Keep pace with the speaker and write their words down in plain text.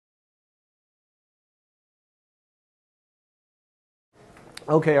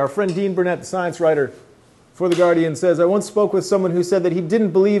Okay, our friend Dean Burnett, the science writer for The Guardian, says, I once spoke with someone who said that he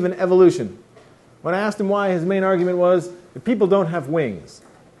didn't believe in evolution. When I asked him why, his main argument was that people don't have wings.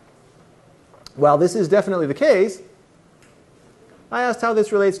 While this is definitely the case, I asked how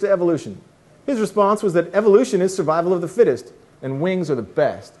this relates to evolution. His response was that evolution is survival of the fittest, and wings are the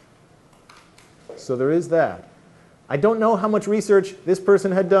best. So there is that. I don't know how much research this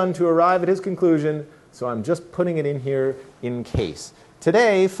person had done to arrive at his conclusion, so I'm just putting it in here in case.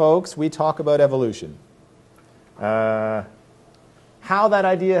 Today, folks, we talk about evolution. How that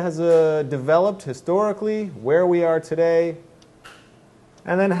idea has developed historically, where we are today,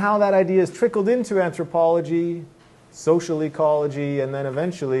 and then how that idea has trickled into anthropology, social ecology, and then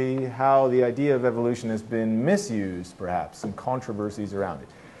eventually how the idea of evolution has been misused, perhaps, some controversies around it.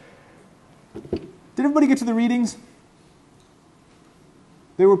 Did everybody get to the readings?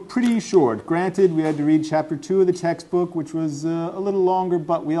 They were pretty short. Granted, we had to read chapter 2 of the textbook, which was a little longer,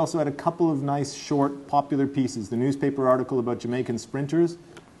 but we also had a couple of nice, short, popular pieces. The newspaper article about Jamaican sprinters.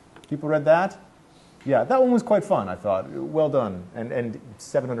 People read that? Yeah, that one was quite fun, I thought. Well done. And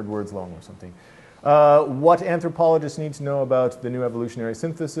 700 words long or something. What anthropologists need to know about the new evolutionary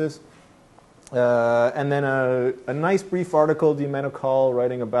synthesis. And then a nice brief article, Call,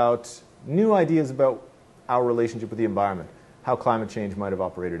 writing about new ideas about our relationship with the environment, how climate change might have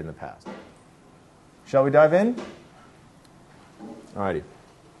operated in the past. Shall we dive in? Alrighty.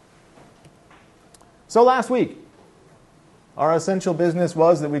 So last week, our essential business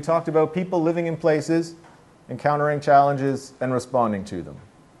was that we talked about people living in places, encountering challenges, and responding to them.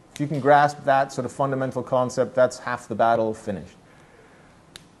 If you can grasp that sort of fundamental concept, that's half the battle finished.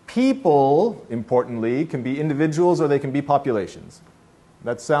 People, importantly, can be individuals or they can be populations.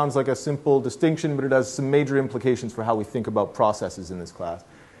 That sounds like a simple distinction, but it has some major implications for how we think about processes in this class.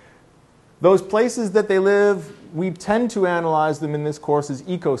 Those places that they live, we tend to analyze them in this course as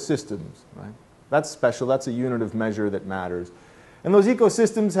ecosystems, right? That's special. That's a unit of measure that matters. And those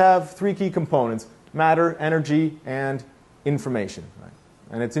ecosystems have three key components: matter, energy, and information, right?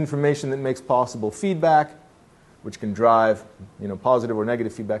 And it's information that makes possible feedback, which can drive, positive or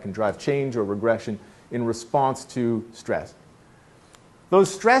negative feedback can drive change or regression in response to stress.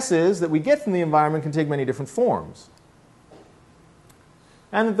 Those stresses that we get from the environment can take many different forms.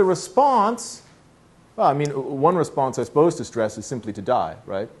 And that the response, one response, I suppose, to stress is simply to die,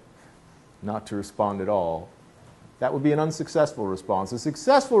 right? Not to respond at all. That would be an unsuccessful response. A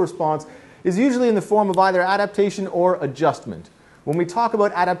successful response is usually in the form of either adaptation or adjustment. When we talk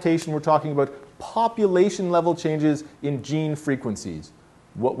about adaptation, we're talking about population-level changes in gene frequencies,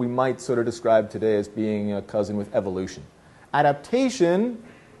 what we might sort of describe today as being a cousin with evolution. Adaptation,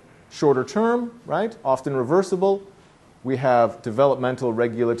 shorter term, right? Often reversible. We have developmental,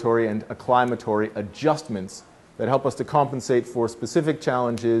 regulatory, and acclimatory adjustments that help us to compensate for specific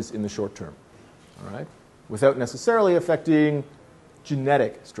challenges in the short term, all right? Without necessarily affecting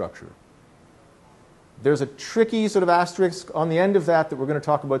genetic structure. There's a tricky sort of asterisk on the end of that we're going to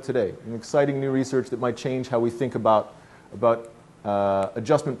talk about today. An exciting new research that might change how we think about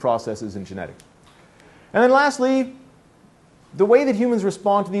adjustment processes in genetics. And then lastly, the way that humans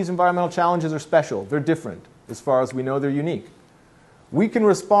respond to these environmental challenges are special. They're different. As far as we know, they're unique. We can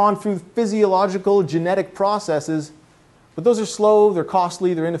respond through physiological genetic processes, but those are slow, they're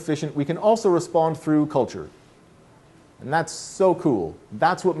costly, they're inefficient. We can also respond through culture. And that's so cool.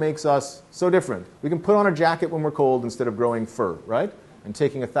 That's what makes us so different. We can put on a jacket when we're cold instead of growing fur, right? And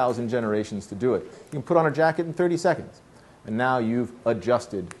taking 1,000 generations to do it. You can put on a jacket in 30 seconds. And now you've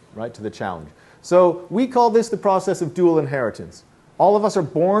adjusted, right, to the challenge. So we call this the process of dual inheritance. All of us are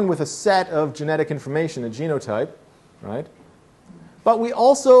born with a set of genetic information, a genotype, right? But we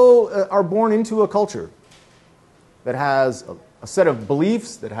also are born into a culture that has a set of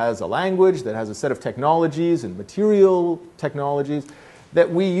beliefs, that has a language, that has a set of technologies and material technologies that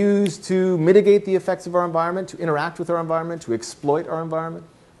we use to mitigate the effects of our environment, to interact with our environment, to exploit our environment.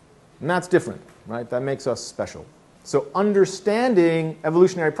 And that's different, right? That makes us special. So understanding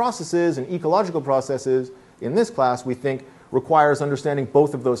evolutionary processes and ecological processes in this class, we think, requires understanding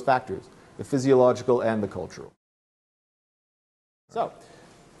both of those factors, the physiological and the cultural. So,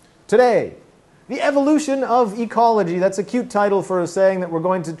 today, the evolution of ecology. That's a cute title for saying that we're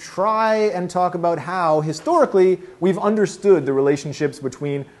going to try and talk about how, historically, we've understood the relationships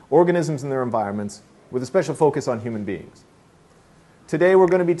between organisms and their environments, with a special focus on human beings. Today, we're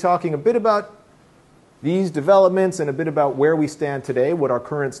going to be talking a bit about these developments and a bit about where we stand today, what our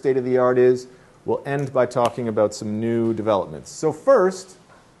current state of the art is. We'll end by talking about some new developments. So first,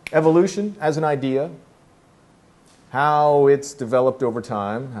 evolution as an idea, how it's developed over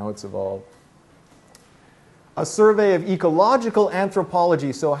time, how it's evolved. a survey of ecological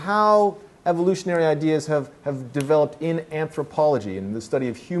anthropology, so how evolutionary ideas have developed in anthropology, in the study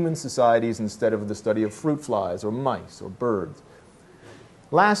of human societies instead of the study of fruit flies or mice or birds.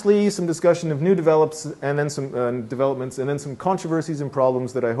 Lastly, some discussion of new developments and then some controversies and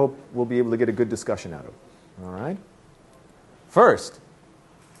problems that I hope we'll be able to get a good discussion out of. All right? First,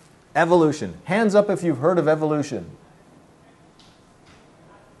 evolution. Hands up if you've heard of evolution.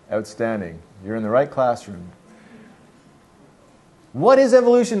 Outstanding. You're in the right classroom. What is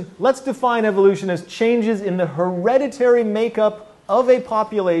evolution? Let's define evolution as changes in the hereditary makeup of a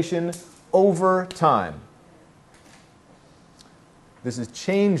population over time. This is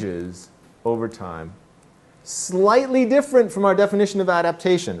changes over time. Slightly different from our definition of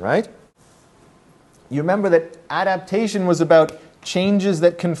adaptation, right? You remember that adaptation was about changes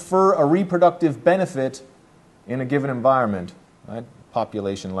that confer a reproductive benefit in a given environment, right?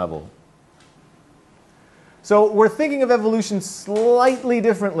 Population level. So we're thinking of evolution slightly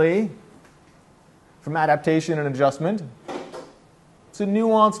differently from adaptation and adjustment. It's a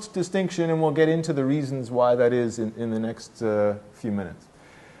nuanced distinction, and we'll get into the reasons why that is in the next few minutes.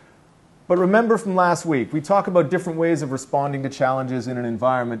 But remember from last week, we talk about different ways of responding to challenges in an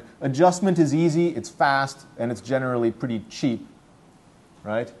environment. Adjustment is easy, it's fast, and it's generally pretty cheap,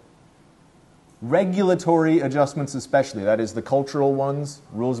 right? Regulatory adjustments especially, that is the cultural ones,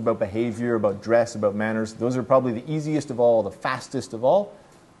 rules about behavior, about dress, about manners, those are probably the easiest of all, the fastest of all.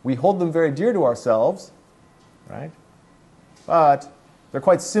 We hold them very dear to ourselves, right? But they're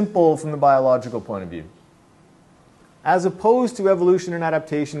quite simple from the biological point of view. As opposed to evolution and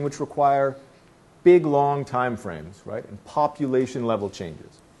adaptation, which require big, long time frames, right? And population level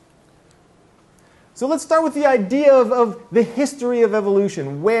changes. So let's start with the idea of the history of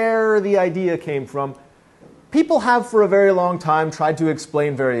evolution, where the idea came from. People have for a very long time tried to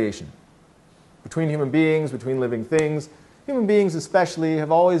explain variation between human beings, between living things. Human beings especially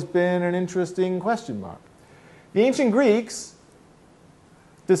have always been an interesting question mark. The ancient Greeks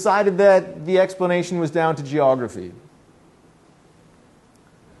decided that the explanation was down to geography.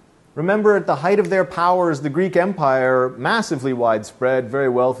 Remember, at the height of their powers, the Greek Empire, massively widespread, very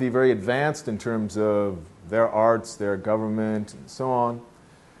wealthy, very advanced in terms of their arts, their government, and so on.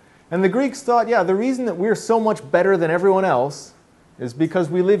 And the Greeks thought, yeah, the reason that we're so much better than everyone else is because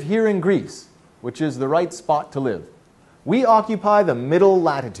we live here in Greece, which is the right spot to live. We occupy the middle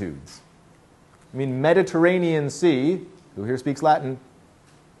latitudes. I mean, Mediterranean Sea, who here speaks Latin?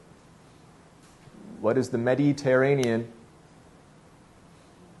 What is the Mediterranean?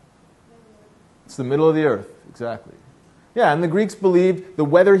 It's the middle of the earth, exactly. Yeah, and the Greeks believed the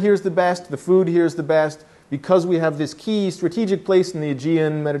weather here's the best, the food here's the best. Because we have this key strategic place in the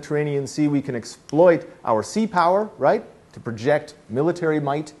Aegean Mediterranean Sea, we can exploit our sea power, right, to project military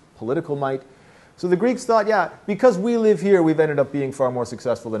might, political might. So the Greeks thought, yeah, because we live here, we've ended up being far more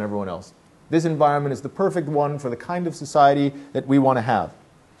successful than everyone else. This environment is the perfect one for the kind of society that we want to have.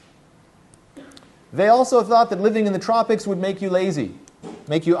 They also thought that living in the tropics would make you lazy,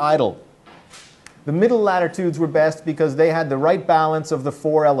 make you idle. The middle latitudes were best because they had the right balance of the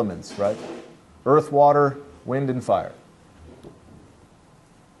four elements, right? Earth, water, wind, and fire.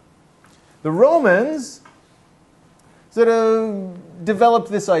 The Romans sort of developed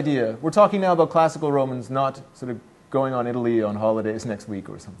this idea. We're talking now about classical Romans, not sort of going on Italy on holidays next week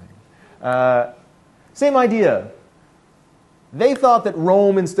or something. Same idea. They thought that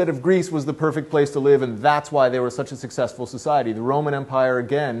Rome instead of Greece was the perfect place to live, and that's why they were such a successful society. The Roman Empire,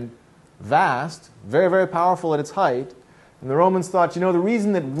 again, vast, very, very powerful at its height. And the Romans thought, you know, the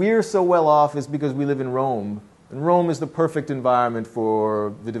reason that we're so well off is because we live in Rome. And Rome is the perfect environment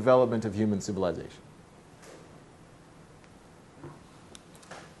for the development of human civilization.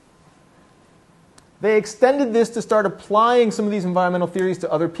 They extended this to start applying some of these environmental theories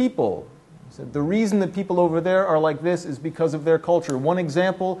to other people. They said the reason that people over there are like this is because of their culture. One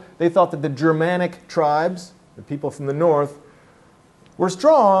example, they thought that the Germanic tribes, the people from the north, were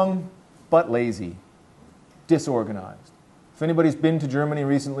strong but lazy, disorganized. If anybody's been to Germany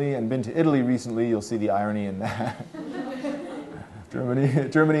recently and been to Italy recently, you'll see the irony in that.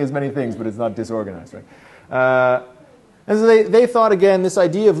 Germany is many things, but it's not disorganized, right? And so they thought, again, this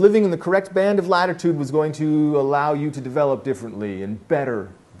idea of living in the correct band of latitude was going to allow you to develop differently and better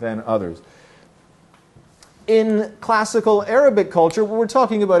than others. In classical Arabic culture, we're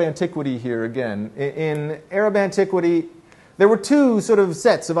talking about antiquity here again. In Arab antiquity, there were two sort of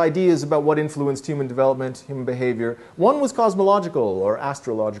sets of ideas about what influenced human development, human behavior. One was cosmological or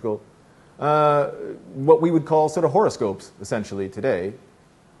astrological, what we would call sort of horoscopes, essentially, today.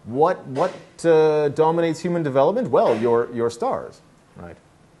 What dominates human development? Well, your stars, right?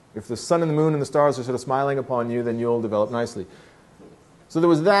 If the sun and the moon and the stars are sort of smiling upon you, then you'll develop nicely. So there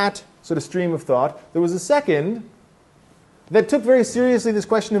was that sort of stream of thought. There was a second that took very seriously this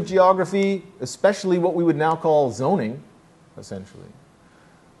question of geography, especially what we would now call zoning, essentially.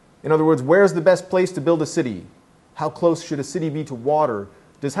 In other words, where's the best place to build a city? How close should a city be to water?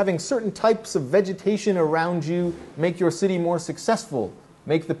 Does having certain types of vegetation around you make your city more successful?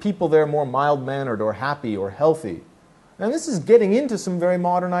 Make the people there more mild-mannered or happy or healthy? And this is getting into some very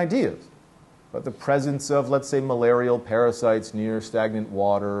modern ideas. But the presence of, let's say, malarial parasites near stagnant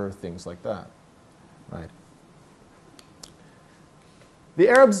water, things like that. Right? The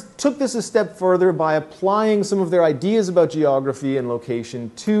Arabs took this a step further by applying some of their ideas about geography and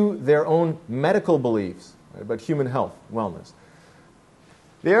location to their own medical beliefs, right, about human health, wellness.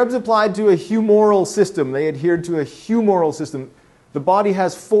 The Arabs applied to a humoral system. They adhered to a humoral system. The body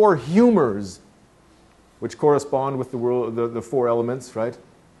has 4 humors, which correspond with the 4 elements, right?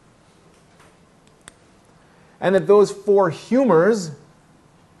 And that those 4 humors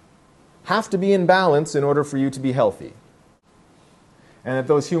have to be in balance in order for you to be healthy. And that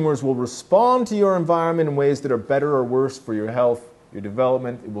those humors will respond to your environment in ways that are better or worse for your health, your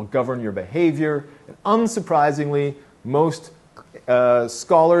development. It will govern your behavior. And unsurprisingly, most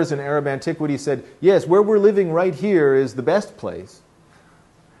scholars in Arab antiquity said, yes, where we're living right here is the best place.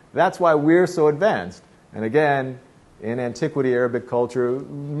 That's why we're so advanced. And again, in antiquity, Arabic culture,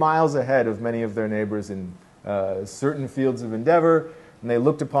 miles ahead of many of their neighbors in certain fields of endeavor, and they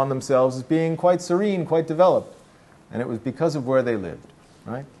looked upon themselves as being quite serene, quite developed. And it was because of where they lived,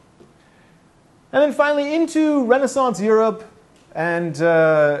 right? And then finally into Renaissance Europe and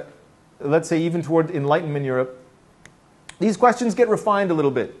let's say even toward Enlightenment Europe, these questions get refined a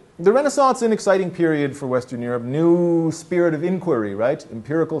little bit. The Renaissance, an exciting period for Western Europe, new spirit of inquiry, right?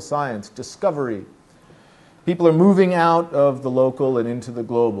 Empirical science, discovery. People are moving out of the local and into the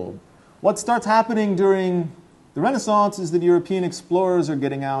global. What starts happening during the Renaissance is that European explorers are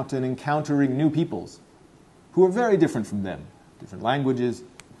getting out and encountering new peoples who are very different from them. Different languages,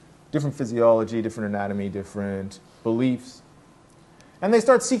 different physiology, different anatomy, different beliefs. And they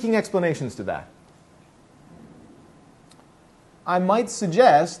start seeking explanations to that. I might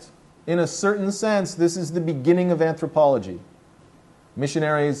suggest, in a certain sense, this is the beginning of anthropology.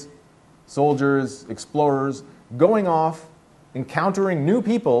 Missionaries, soldiers, explorers, going off, encountering new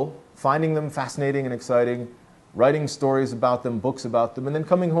people, finding them fascinating and exciting, writing stories about them, books about them, and then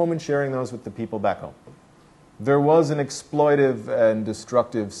coming home and sharing those with the people back home. There was an exploitive and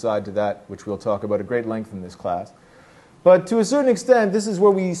destructive side to that, which we'll talk about at great length in this class. But to a certain extent, this is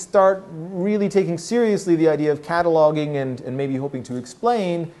where we start really taking seriously the idea of cataloging and maybe hoping to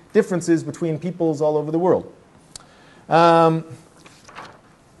explain differences between peoples all over the world. And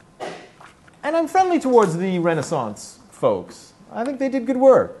I'm friendly towards the Renaissance folks. I think they did good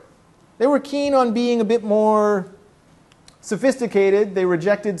work. They were keen on being a bit more sophisticated. They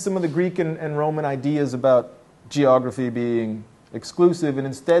rejected some of the Greek and Roman ideas about geography being exclusive and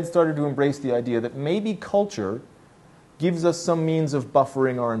instead started to embrace the idea that maybe culture gives us some means of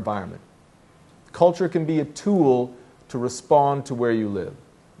buffering our environment. Culture can be a tool to respond to where you live.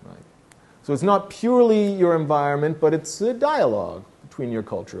 Right? So it's not purely your environment, but it's a dialogue between your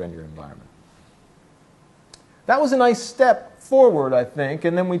culture and your environment. That was a nice step forward, I think,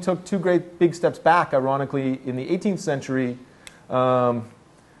 and then we took 2 great big steps back, ironically, in the 18th century,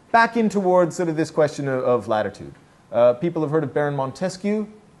 back in towards sort of this question of latitude. People have heard of Baron Montesquieu?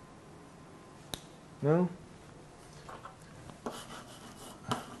 No?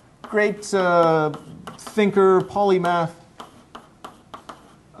 Great thinker, polymath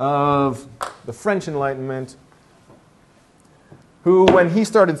of the French Enlightenment, who, when he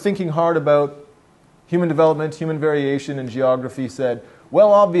started thinking hard about human development, human variation, and geography, said,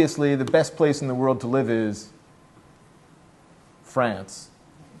 well, obviously, the best place in the world to live is France.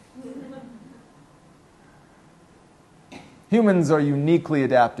 Humans are uniquely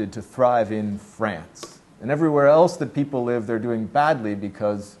adapted to thrive in France. And everywhere else that people live, they're doing badly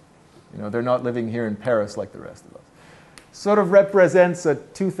because they're not living here in Paris like the rest of us. Sort of represents a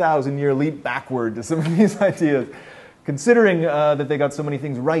 2,000-year leap backward to some of these ideas, considering that they got so many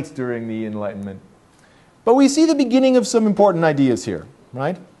things right during the Enlightenment. But we see the beginning of some important ideas here,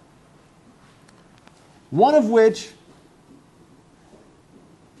 right? One of which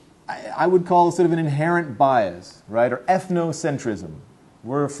I would call sort of an inherent bias, right? Or ethnocentrism.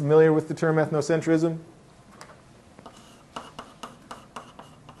 We're familiar with the term ethnocentrism?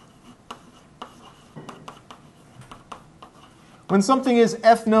 When something is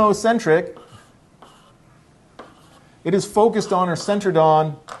ethnocentric, it is focused on or centered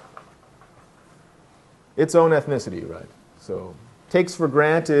on its own ethnicity, right? So takes for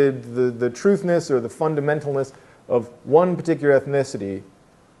granted the truthness or the fundamentalness of one particular ethnicity,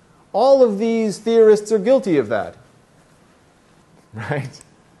 all of these theorists are guilty of that, right?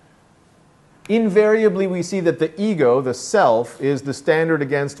 Invariably, we see that the ego, the self, is the standard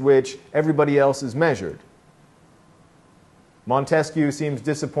against which everybody else is measured. Montesquieu seems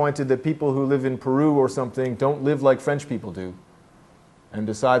disappointed that people who live in Peru or something don't live like French people do, and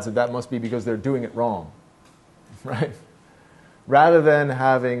decides that that must be because they're doing it wrong, right? Rather than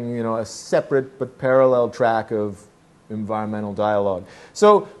having, a separate but parallel track of environmental dialogue.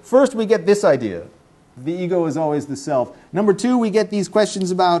 So first we get this idea. The ego is always the self. Number two, we get these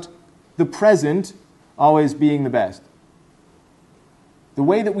questions about the present always being the best. The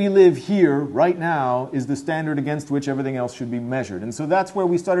way that we live here, right now, is the standard against which everything else should be measured. And so that's where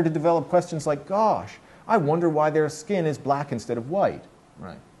we started to develop questions like, gosh, I wonder why their skin is black instead of white.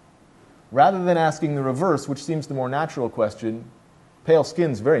 Right. Rather than asking the reverse, which seems the more natural question, pale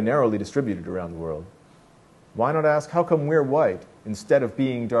skin's very narrowly distributed around the world. Why not ask, how come we're white instead of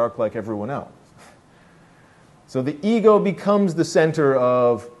being dark like everyone else? So the ego becomes the center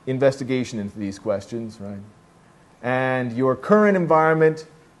of investigation into these questions, right? And your current environment,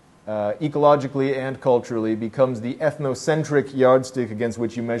 ecologically and culturally, becomes the ethnocentric yardstick against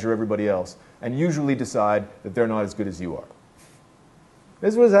which you measure everybody else, and usually decide that they're not as good as you are.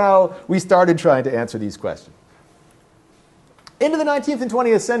 This was how we started trying to answer these questions. Into the 19th and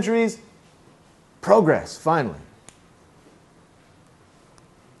 20th centuries, progress, finally.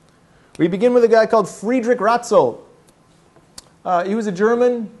 We begin with a guy called Friedrich Ratzel. He was a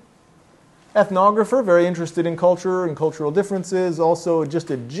German ethnographer, very interested in culture and cultural differences, also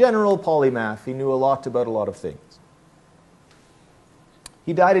just a general polymath. He knew a lot about a lot of things.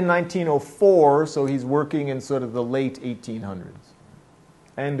 He died in 1904, so he's working in sort of the late 1800s,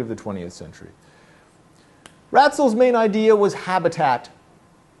 end of the 20th century. Ratzel's main idea was habitat.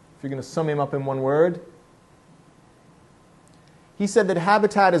 If you're going to sum him up in one word, he said that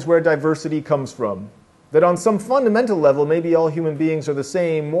habitat is where diversity comes from. That on some fundamental level, maybe all human beings are the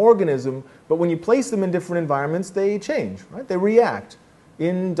same organism, but when you place them in different environments, they change, right? They react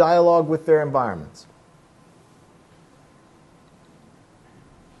in dialogue with their environments.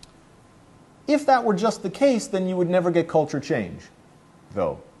 If that were just the case, then you would never get culture change,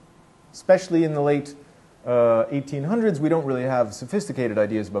 though. Especially in the late 1800s, we don't really have sophisticated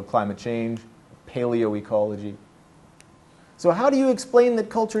ideas about climate change, paleoecology. So how do you explain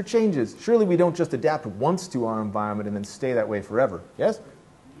that culture changes? Surely we don't just adapt once to our environment and then stay that way forever. Yes?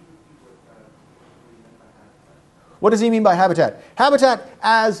 What does he mean by habitat? Habitat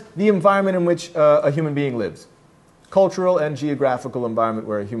as the environment in which a human being lives. Cultural and geographical environment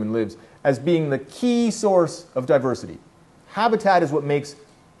where a human lives as being the key source of diversity. Habitat is what makes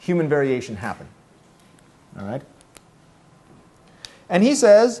human variation happen. All right? And he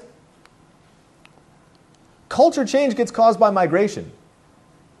says, culture change gets caused by migration.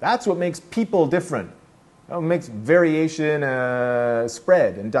 That's what makes people different. That makes variation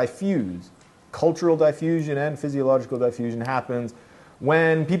spread and diffuse. Cultural diffusion and physiological diffusion happens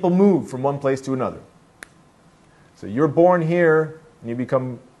when people move from one place to another. So you're born here, and you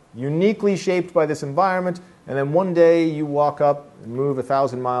become uniquely shaped by this environment, and then one day you walk up and move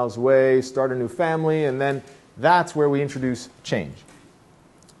 1,000 miles away, start a new family, and then that's where we introduce change.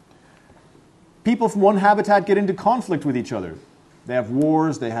 People from one habitat get into conflict with each other. They have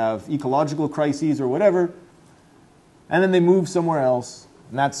wars, they have ecological crises or whatever, and then they move somewhere else,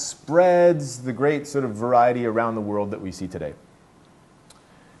 and that spreads the great sort of variety around the world that we see today.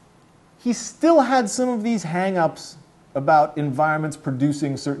 He still had some of these hang-ups about environments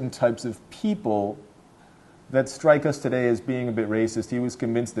producing certain types of people that strike us today as being a bit racist. He was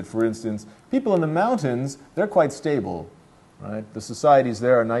convinced that, for instance, people in the mountains, they're quite stable. Right? The societies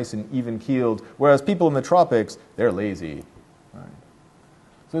there are nice and even-keeled, whereas people in the tropics, they're lazy. Right?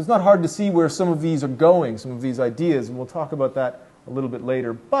 So it's not hard to see where some of these are going, some of these ideas, and we'll talk about that a little bit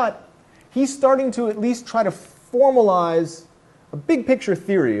later. But he's starting to at least try to formalize a big-picture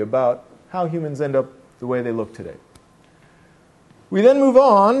theory about how humans end up the way they look today. We then move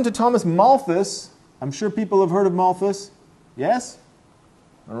on to Thomas Malthus. I'm sure people have heard of Malthus. Yes?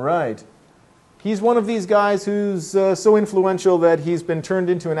 All right. He's one of these guys who's so influential that he's been turned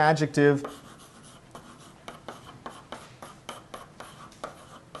into an adjective.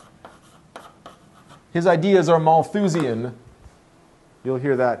 His ideas are Malthusian. You'll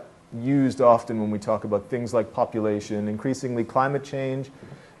hear that used often when we talk about things like population. Increasingly, climate change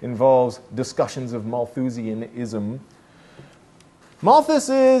involves discussions of Malthusianism. Malthus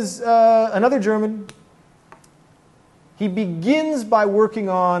is another German. He begins by working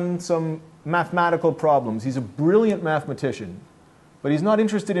on some mathematical problems. He's a brilliant mathematician, But he's not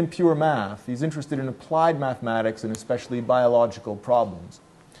interested in pure math. He's interested in applied mathematics and especially biological problems.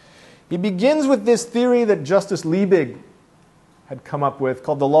 He begins with this theory that Justus Liebig had come up with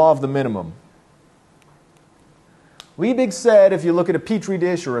called the law of the minimum. Liebig said if you look at a petri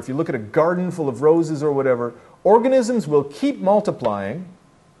dish or if you look at a garden full of roses or whatever, organisms will keep multiplying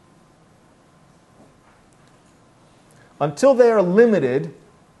until they are limited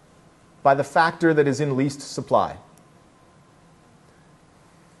by the factor that is in least supply.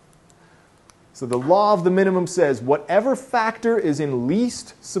 So the law of the minimum says whatever factor is in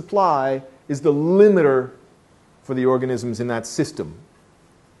least supply is the limiter for the organisms in that system.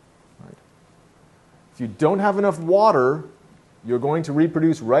 Right? If you don't have enough water, you're going to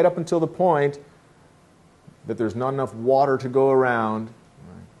reproduce right up until the point that there's not enough water to go around,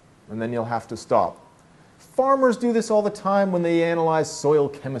 right? And then you'll have to stop. Farmers do this all the time when they analyze soil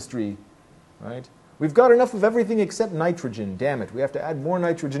chemistry. Right? We've got enough of everything except nitrogen. Damn it, we have to add more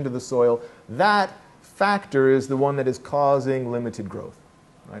nitrogen to the soil. That factor is the one that is causing limited growth.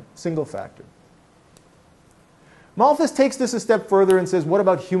 Right? Single factor. Malthus takes this a step further and says, what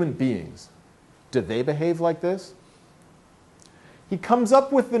about human beings? Do they behave like this? He comes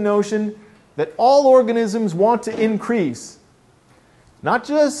up with the notion that all organisms want to increase, not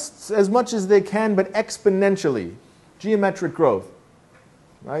just as much as they can, but exponentially. Geometric growth.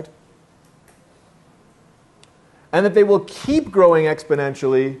 Right? And that they will keep growing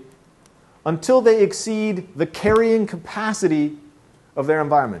exponentially until they exceed the carrying capacity of their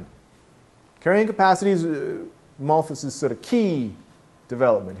environment. Carrying capacity is Malthus's sort of key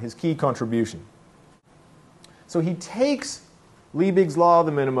development, his key contribution. So he takes Liebig's law of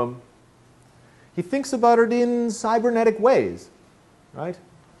the minimum, he thinks about it in cybernetic ways, right?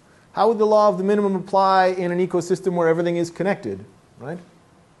 How would the law of the minimum apply in an ecosystem where everything is connected, right?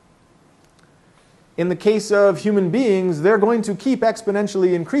 In the case of human beings, they're going to keep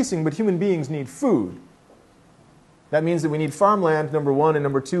exponentially increasing, but human beings need food. That means that we need farmland, number one, and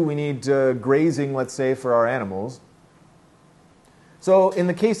number two, we need grazing, let's say, for our animals. So in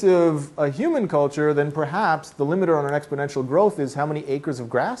the case of a human culture, then perhaps the limiter on our exponential growth is how many acres of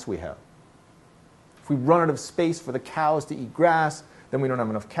grass we have. If we run out of space for the cows to eat grass, then we don't have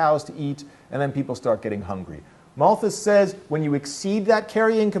enough cows to eat, and then people start getting hungry. Malthus says when you exceed that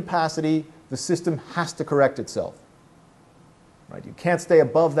carrying capacity, the system has to correct itself. Right? You can't stay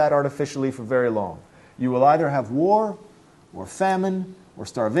above that artificially for very long. You will either have war, or famine, or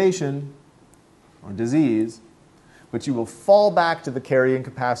starvation, or disease, but you will fall back to the carrying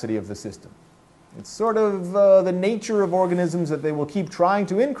capacity of the system. It's sort of the nature of organisms that they will keep trying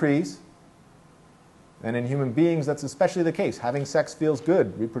to increase, and in human beings that's especially the case. Having sex feels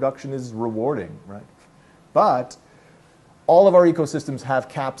good. Reproduction is rewarding, right? But all of our ecosystems have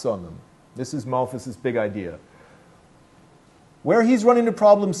caps on them. This is Malthus's big idea. Where he's run into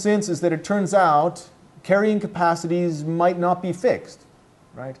problems since is that it turns out carrying capacities might not be fixed,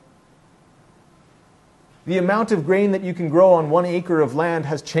 right? The amount of grain that you can grow on 1 acre of land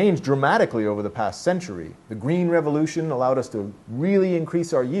has changed dramatically over the past century. The Green Revolution allowed us to really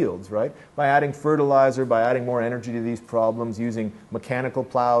increase our yields, right? By adding fertilizer, by adding more energy to these problems, using mechanical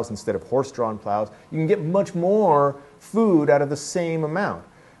plows instead of horse-drawn plows, you can get much more food out of the same amount.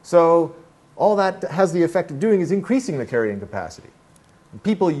 So all that has the effect of doing is increasing the carrying capacity.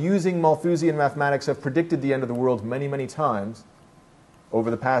 People using Malthusian mathematics have predicted the end of the world many, many times over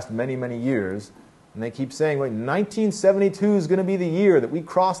the past many, many years. And they keep saying, well, 1972 is going to be the year that we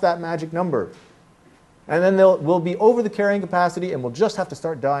cross that magic number. And then we'll be over the carrying capacity and we'll just have to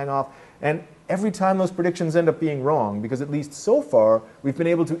start dying off. And every time those predictions end up being wrong, because at least so far we've been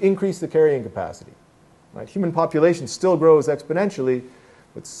able to increase the carrying capacity. Right? Human population still grows exponentially,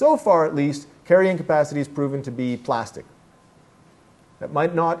 but so far at least carrying capacity is proven to be plastic. That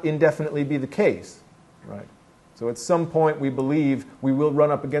might not indefinitely be the case. Right? So at some point we believe we will run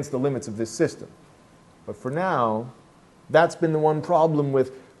up against the limits of this system. But for now, that's been the one problem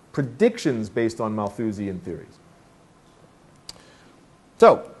with predictions based on Malthusian theories.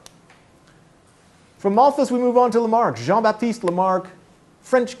 So, from Malthus we move on to Lamarck. Jean-Baptiste Lamarck,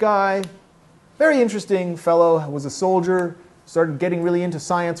 French guy, very interesting fellow, was a soldier, started getting really into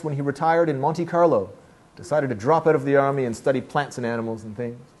science when he retired in Monte Carlo. Decided to drop out of the army and study plants and animals and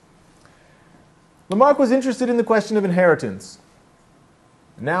things. Lamarck was interested in the question of inheritance.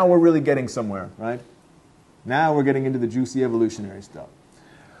 Now we're really getting somewhere, right? Now we're getting into the juicy evolutionary stuff.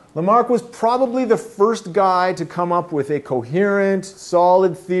 Lamarck was probably the first guy to come up with a coherent,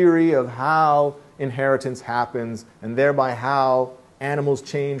 solid theory of how inheritance happens and thereby how animals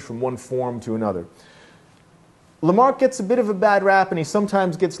change from one form to another. Lamarck gets a bit of a bad rap and he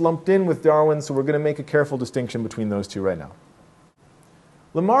sometimes gets lumped in with Darwin, so we're going to make a careful distinction between those two right now.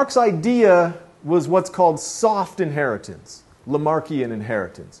 Lamarck's idea was what's called soft inheritance, Lamarckian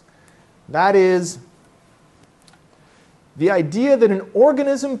inheritance. That is the idea that an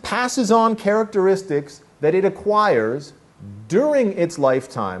organism passes on characteristics that it acquires during its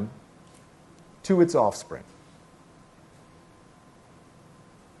lifetime to its offspring.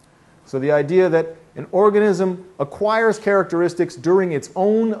 So the idea that an organism acquires characteristics during its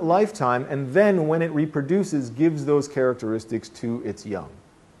own lifetime and then when it reproduces gives those characteristics to its young.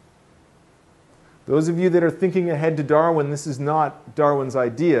 Those of you that are thinking ahead to Darwin, this is not Darwin's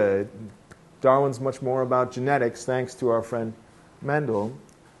idea. Darwin's much more about genetics, thanks to our friend Mendel.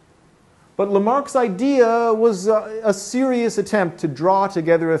 But Lamarck's idea was a serious attempt to draw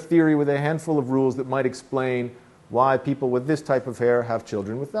together a theory with a handful of rules that might explain why people with this type of hair have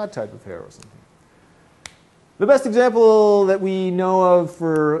children with that type of hair or something. The best example that we know of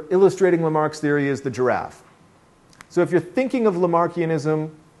for illustrating Lamarck's theory is the giraffe. So if you're thinking of Lamarckianism,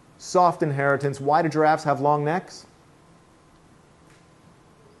 soft inheritance, why do giraffes have long necks?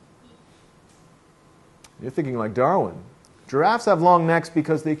 You're thinking like Darwin. Giraffes have long necks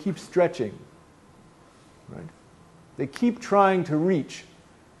because they keep stretching, right? They keep trying to reach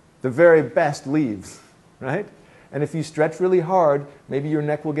the very best leaves, right? And if you stretch really hard, maybe your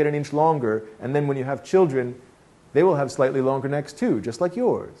neck will get an inch longer, and then when you have children, they will have slightly longer necks too, just like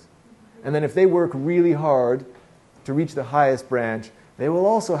yours. And then if they work really hard to reach the highest branch, they will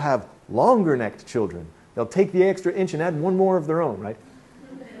also have longer-necked children. They'll take the extra inch and add one more of their own, right?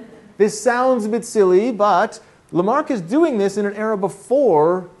 This sounds a bit silly, but Lamarck is doing this in an era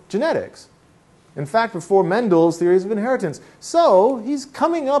before genetics. In fact, before Mendel's theories of inheritance. So he's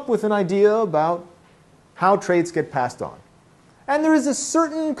coming up with an idea about how traits get passed on. And there is a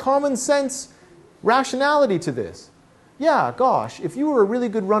certain common sense rationality to this. Yeah, gosh, if you were a really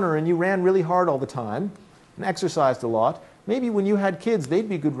good runner and you ran really hard all the time and exercised a lot, maybe when you had kids, they'd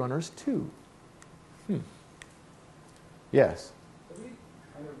be good runners too. Yes? Are we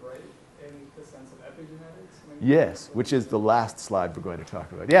kind of right in the sense of epigenetics? Yes, which is the last slide we're going to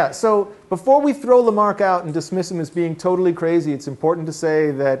talk about. Yeah, so before we throw Lamarck out and dismiss him as being totally crazy, it's important to say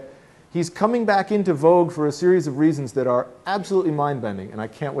that he's coming back into vogue for a series of reasons that are absolutely mind-bending, and I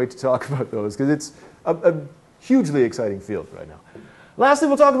can't wait to talk about those, because it's a hugely exciting field right now. Lastly,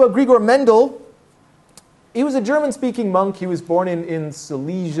 we'll talk about Gregor Mendel. He was a German-speaking monk. He was born in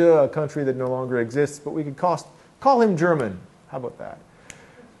Silesia, a country that no longer exists, but we could call him German. How about that?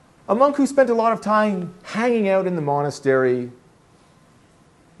 A monk who spent a lot of time hanging out in the monastery.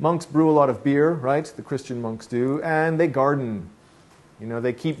 Monks brew a lot of beer, right? The Christian monks do, and they garden. You know,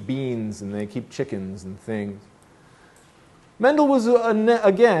 they keep beans and they keep chickens and things. Mendel was,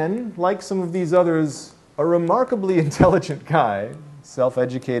 again, like some of these others, a remarkably intelligent guy,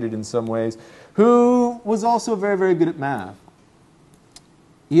 self-educated in some ways, who was also very, very good at math.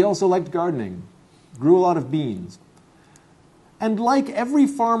 He also liked gardening, grew a lot of beans. And like every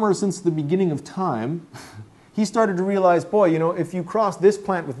farmer since the beginning of time, he started to realize, boy, you know, if you cross this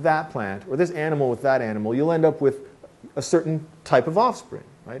plant with that plant, or this animal with that animal, you'll end up with a certain type of offspring,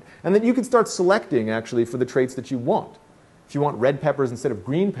 right? And then you can start selecting, actually, for the traits that you want. If you want red peppers instead of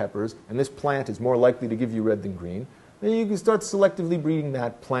green peppers, and this plant is more likely to give you red than green, then you can start selectively breeding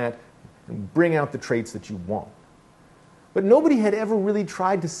that plant and bring out the traits that you want. But nobody had ever really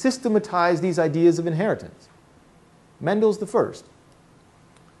tried to systematize these ideas of inheritance. Mendel's the first.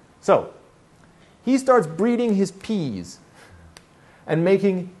 So, he starts breeding his peas and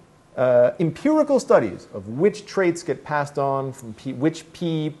making empirical studies of which traits get passed on from which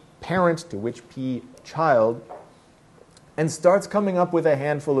pea parent to which pea child, and starts coming up with a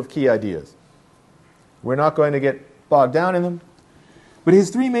handful of key ideas. We're not going to get bogged down in them, but his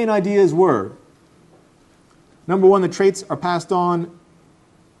three main ideas were, number one, the traits are passed on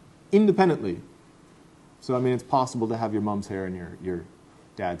independently. So, I mean, it's possible to have your mom's hair and your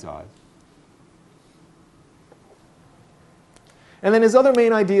dad's eyes. And then his other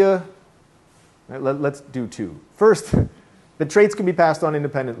main idea, let's do two. First, the traits can be passed on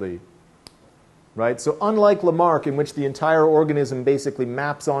independently, right? So unlike Lamarck, in which the entire organism basically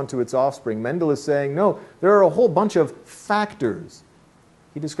maps onto its offspring, Mendel is saying, no, there are a whole bunch of factors.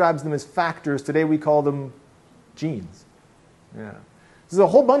 He describes them as factors. Today we call them genes. Yeah. There's a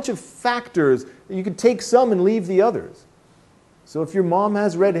whole bunch of factors. You could take some and leave the others. So if your mom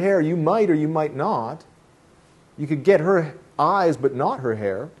has red hair, you might or you might not. You could get her eyes but not her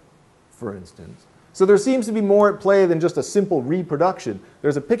hair, for instance. So there seems to be more at play than just a simple reproduction.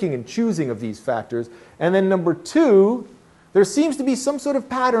 There's a picking and choosing of these factors. And then number two, there seems to be some sort of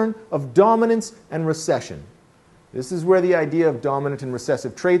pattern of dominance and recession. This is where the idea of dominant and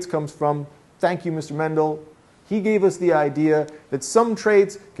recessive traits comes from. Thank you, Mr. Mendel. He gave us the idea that some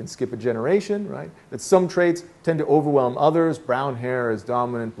traits can skip a generation, right? That some traits tend to overwhelm others. Brown hair is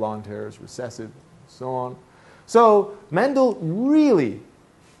dominant, blonde hair is recessive, and so on. So Mendel really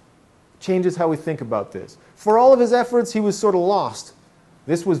changes how we think about this. For all of his efforts, he was sort of lost.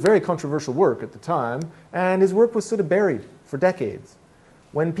 This was very controversial work at the time, and his work was sort of buried for decades.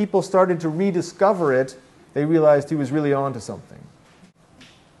 When people started to rediscover it, they realized he was really onto something.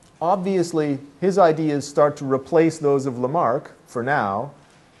 Obviously, his ideas start to replace those of Lamarck for now,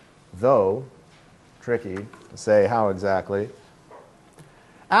 though tricky to say how exactly.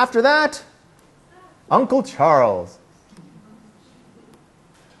 After that, Uncle Charles,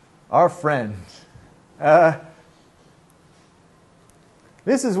 our friend.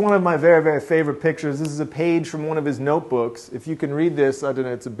 This is one of my very, very favorite pictures. This is a page from one of his notebooks. If you can read this, I don't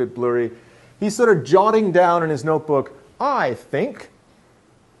know, it's a bit blurry. He's sort of jotting down in his notebook, I think.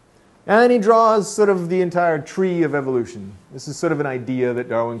 And then he draws sort of the entire tree of evolution. This is sort of an idea that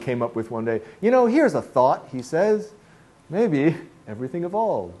Darwin came up with one day. You know, here's a thought, he says. Maybe everything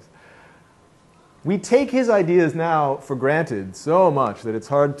evolves. We take his ideas now for granted so much that it's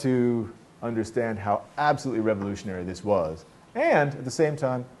hard to understand how absolutely revolutionary this was. And, at the same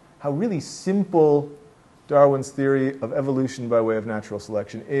time, how really simple Darwin's theory of evolution by way of natural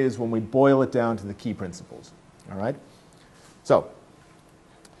selection is when we boil it down to the key principles. All right? So,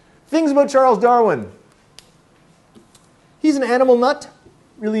 things about Charles Darwin. He's an animal nut,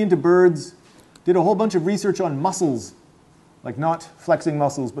 really into birds. Did a whole bunch of research on mussels, like not flexing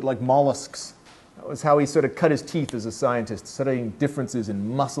mussels, but like mollusks. That was how he sort of cut his teeth as a scientist, studying differences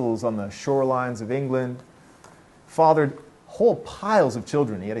in mussels on the shorelines of England. Fathered whole piles of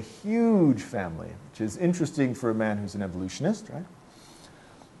children. He had a huge family, which is interesting for a man who's an evolutionist, right?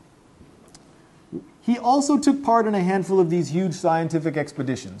 He also took part in a handful of these huge scientific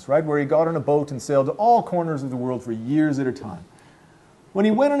expeditions, right, where he got on a boat and sailed to all corners of the world for years at a time. When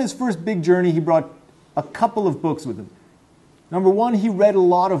he went on his first big journey, he brought a couple of books with him. Number one, he read a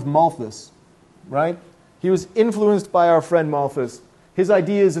lot of Malthus, right? He was influenced by our friend Malthus. His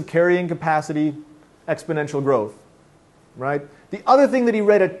ideas of carrying capacity, exponential growth. Right? The other thing that he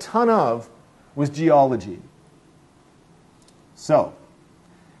read a ton of was geology. So,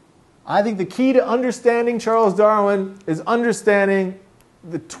 I think the key to understanding Charles Darwin is understanding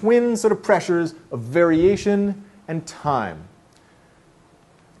the twin sort of pressures of variation and time.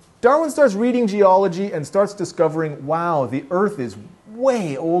 Darwin starts reading geology and starts discovering, wow, the Earth is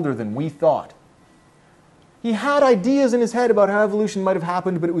way older than we thought. He had ideas in his head about how evolution might have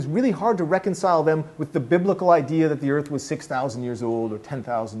happened, but it was really hard to reconcile them with the biblical idea that the Earth was 6,000 years old or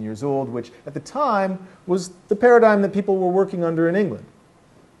 10,000 years old, which at the time was the paradigm that people were working under in England.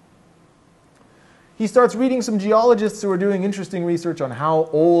 He starts reading some geologists who are doing interesting research on how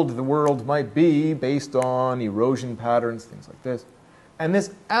old the world might be based on erosion patterns, things like this. And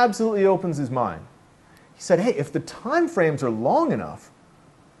this absolutely opens his mind. He said, hey, if the time frames are long enough,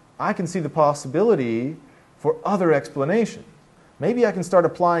 I can see the possibility for other explanations. Maybe I can start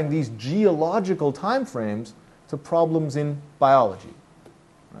applying these geological time frames to problems in biology.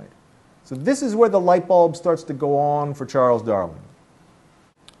 Right? So this is where the light bulb starts to go on for Charles Darwin.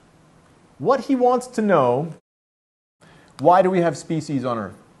 What he wants to know, why do we have species on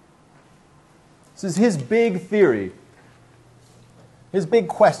Earth? This is his big theory, his big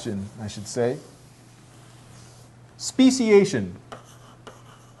question, I should say. Speciation.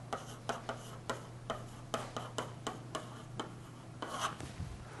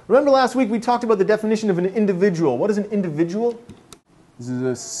 Remember last week we talked about the definition of an individual. What is an individual? This is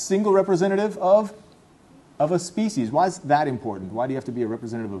a single representative of a species. Why is that important? Why do you have to be a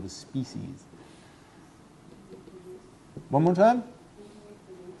representative of a species? One more time?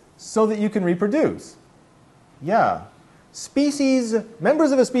 So that you can reproduce. Yeah. Species,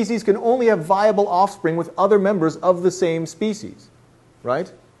 members of a species can only have viable offspring with other members of the same species. Right?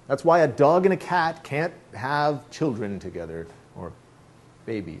 That's why a dog and a cat can't have children together. Or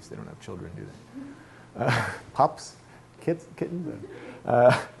babies. They don't have children, do they? Pups? Kittens?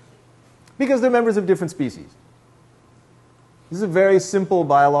 Because they're members of different species. This is a very simple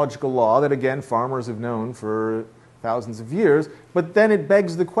biological law that, again, farmers have known for thousands of years. But then it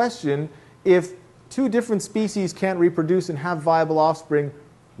begs the question, if two different species can't reproduce and have viable offspring,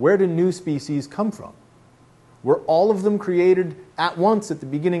 where do new species come from? Were all of them created at once at the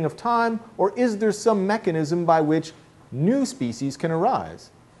beginning of time, or is there some mechanism by which new species can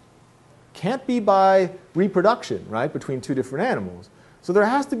arise? Can't be by reproduction, right, between two different animals. So there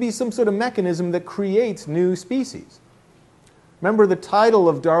has to be some sort of mechanism that creates new species. Remember, the title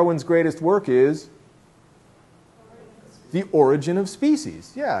of Darwin's greatest work is The Origin of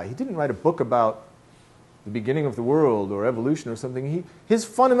Species. Yeah, he didn't write a book about the beginning of the world or evolution or something. His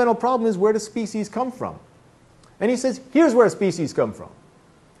fundamental problem is, where do species come from? And he says, here's where species come from.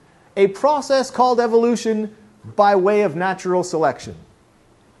 A process called evolution by way of natural selection.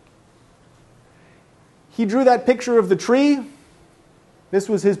 He drew that picture of the tree. This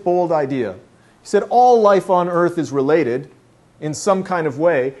was his bold idea. He said all life on Earth is related in some kind of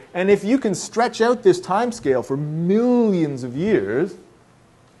way, and if you can stretch out this time scale for millions of years,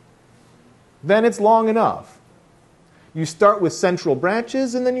 then it's long enough. You start with central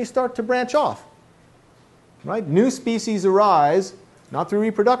branches, and then you start to branch off. Right? New species arise, not through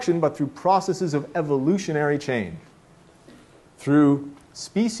reproduction, but through processes of evolutionary change. Through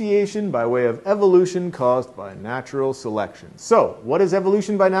speciation by way of evolution caused by natural selection. So, what is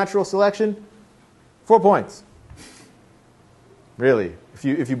evolution by natural selection? 4 points. Really,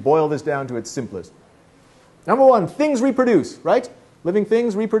 if you boil this down to its simplest. Number one, things reproduce, right? Living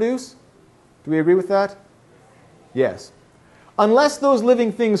things reproduce. Do we agree with that? Yes. Unless those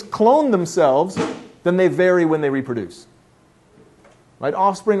living things clone themselves, then they vary when they reproduce. Right?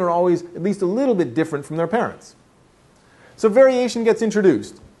 Offspring are always at least a little bit different from their parents. So variation gets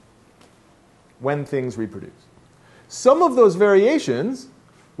introduced when things reproduce. Some of those variations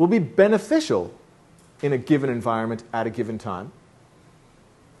will be beneficial in a given environment at a given time.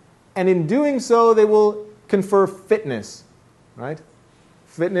 And in doing so, they will confer fitness, right?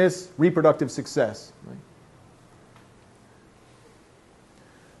 Fitness, reproductive success. Right?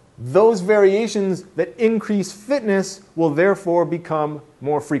 Those variations that increase fitness will therefore become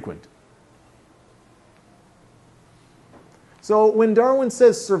more frequent. So when Darwin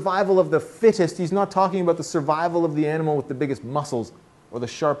says survival of the fittest, he's not talking about the survival of the animal with the biggest muscles or the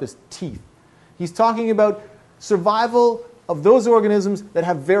sharpest teeth. He's talking about survival of those organisms that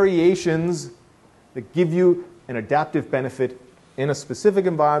have variations that give you an adaptive benefit in a specific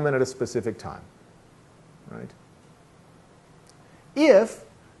environment at a specific time. Right? If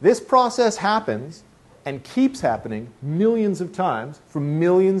this process happens and keeps happening millions of times for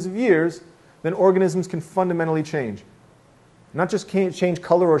millions of years, then organisms can fundamentally change. Not just change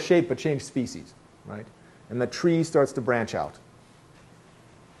color or shape, but change species. Right? And the tree starts to branch out.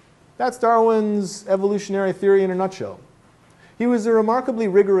 That's Darwin's evolutionary theory in a nutshell. He was a remarkably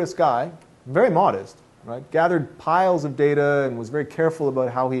rigorous guy, very modest, right? Gathered piles of data and was very careful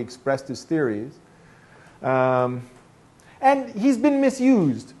about how he expressed his theories. And he's been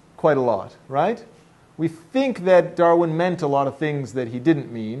misused quite a lot, right? We think that Darwin meant a lot of things that he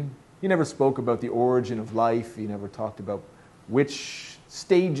didn't mean. He never spoke about the origin of life. He never talked about which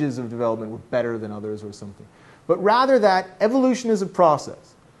stages of development were better than others or something. But rather that evolution is a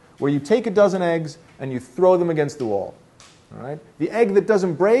process where you take a dozen eggs and you throw them against the wall. All right? The egg that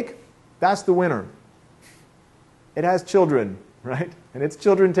doesn't break, that's the winner. It has children, right? And its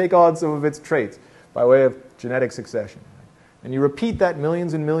children take on some of its traits by way of genetic succession. And you repeat that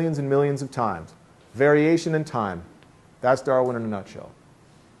millions and millions and millions of times. Variation in time. That's Darwin in a nutshell.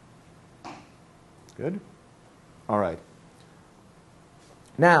 Good? All right.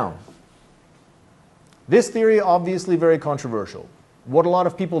 Now, this theory obviously very controversial. What a lot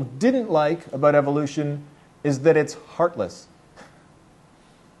of people didn't like about evolution is that it's heartless.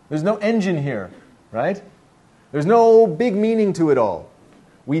 There's no engine here, right? There's no big meaning to it all.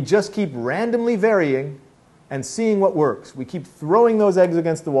 We just keep randomly varying and seeing what works. We keep throwing those eggs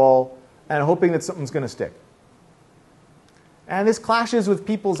against the wall and hoping that something's going to stick. And this clashes with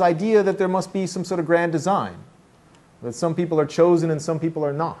people's idea that there must be some sort of grand design, that some people are chosen and some people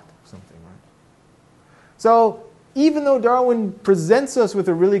are not, something, right? So even though Darwin presents us with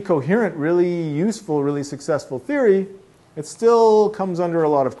a really coherent, really useful, really successful theory, it still comes under a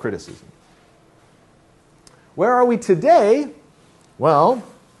lot of criticism. Where are we today? Well,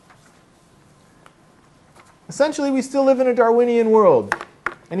 essentially we still live in a Darwinian world.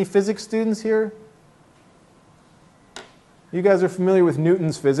 Any physics students here? You guys are familiar with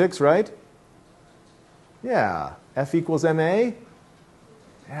Newton's physics, right? Yeah. F equals ma?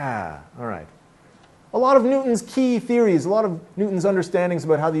 Yeah. All right. A lot of Newton's key theories, a lot of Newton's understandings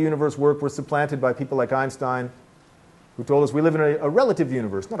about how the universe worked were supplanted by people like Einstein, who told us we live in a relative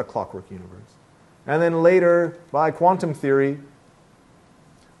universe, not a clockwork universe. And then later by quantum theory.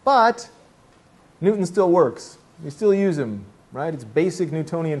 But Newton still works. We still use him, right? It's basic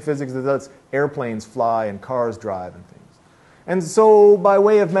Newtonian physics that lets airplanes fly and cars drive and things. And so by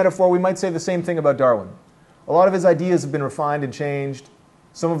way of metaphor, we might say the same thing about Darwin. A lot of his ideas have been refined and changed.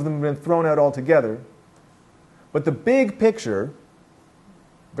 Some of them have been thrown out altogether. But the big picture,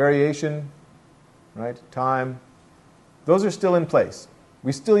 variation, right, time, those are still in place.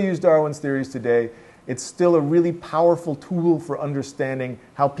 We still use Darwin's theories today. it's still a really powerful tool for understanding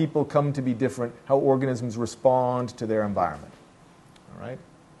how people come to be different, how organisms respond to their environment. All right?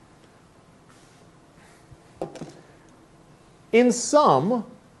 In sum,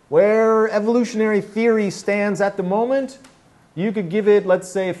 where evolutionary theory stands at the moment, you could give it, let's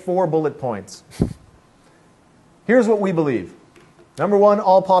say, 4 bullet points. Here's what we believe. Number 1,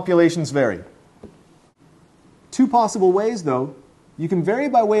 all populations vary. 2 possible ways, though. You can vary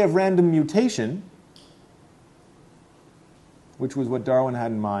by way of random mutation, which was what Darwin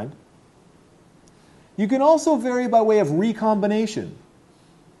had in mind. You can also vary by way of recombination,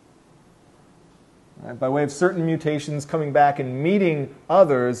 right? By way of certain mutations coming back and meeting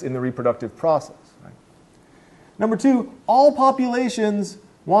others in the reproductive process. Right? Number 2, all populations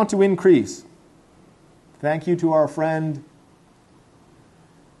want to increase. Thank you to our friend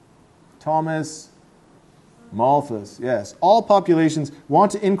Thomas Malthus. Yes, all populations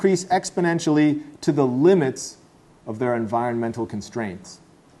want to increase exponentially to the limits of their environmental constraints.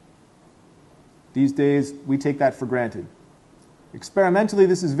 These days, we take that for granted. Experimentally,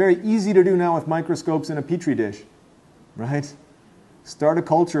 this is very easy to do now with microscopes in a petri dish, right? Start a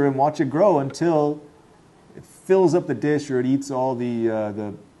culture and watch it grow until it fills up the dish or it eats all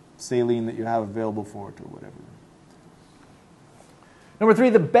the saline that you have available for it or whatever. Number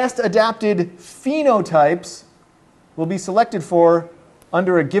 3, the best adapted phenotypes will be selected for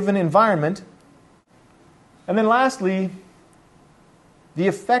under a given environment. And then lastly, the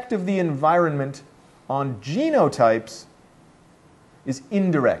effect of the environment on genotypes is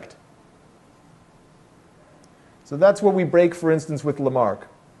indirect. So that's what we break, for instance, with Lamarck.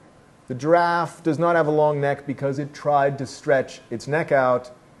 The giraffe does not have a long neck because it tried to stretch its neck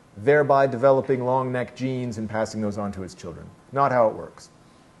out, thereby developing long neck genes and passing those on to its children. Not how it works,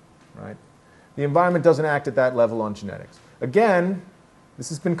 right? The environment doesn't act at that level on genetics. Again, this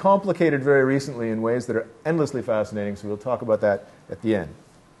has been complicated very recently in ways that are endlessly fascinating, so we'll talk about that at the end.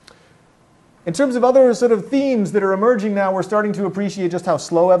 In terms of other sort of themes that are emerging now, we're starting to appreciate just how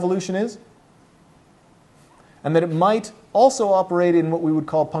slow evolution is, and that it might also operate in what we would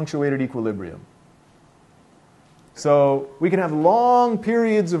call punctuated equilibrium. So we can have long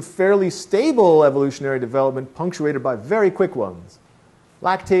periods of fairly stable evolutionary development punctuated by very quick ones.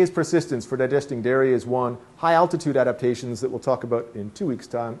 Lactase persistence for digesting dairy is one. High altitude adaptations that we'll talk about in 2 weeks'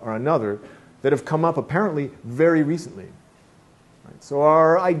 time are another that have come up apparently very recently. Right? So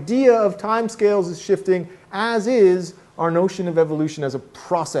our idea of timescales is shifting, as is our notion of evolution as a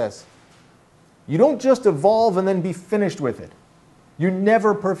process. You don't just evolve and then be finished with it. You're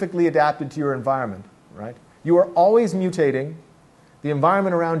never perfectly adapted to your environment, right? You are always mutating. The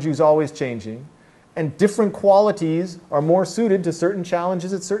environment around you is always changing. And different qualities are more suited to certain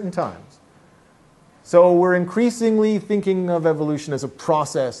challenges at certain times. So we're increasingly thinking of evolution as a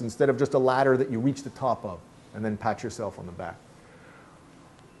process instead of just a ladder that you reach the top of and then pat yourself on the back.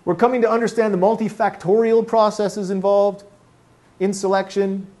 We're coming to understand the multifactorial processes involved in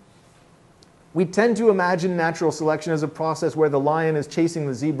selection. We tend to imagine natural selection as a process where the lion is chasing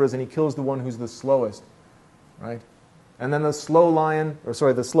the zebras and he kills the one who's the slowest, right? And then the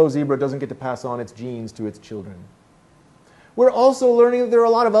slow zebra doesn't get to pass on its genes to its children. We're also learning that there are a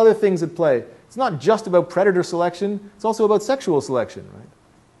lot of other things at play. It's not just about predator selection, it's also about sexual selection, right?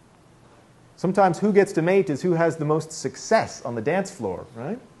 Sometimes who gets to mate is who has the most success on the dance floor,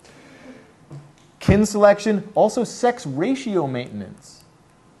 right? Kin selection, also sex ratio maintenance.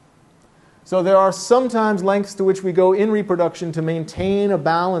 So there are sometimes lengths to which we go in reproduction to maintain a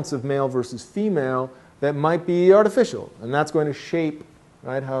balance of male versus female that might be artificial, and that's going to shape,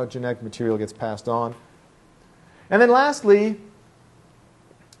 right, how genetic material gets passed on. And then lastly,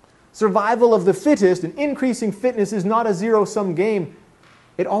 survival of the fittest and increasing fitness is not a zero-sum game.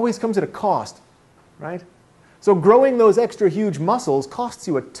 It always comes at a cost, right? So growing those extra huge muscles costs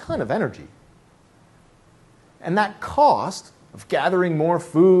you a ton of energy. And that cost of gathering more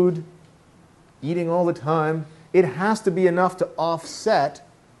food, eating all the time, it has to be enough to offset,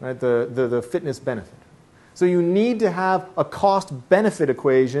 right, the fitness benefit. So you need to have a cost-benefit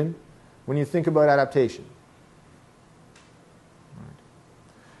equation when you think about adaptation. Right.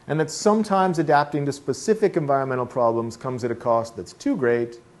 And that sometimes adapting to specific environmental problems comes at a cost that's too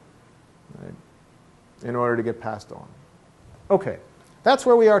great, right, in order to get passed on. Okay, that's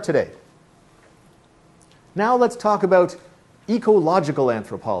where we are today. Now let's talk about ecological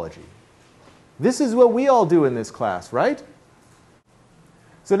anthropology. This is what we all do in this class, right?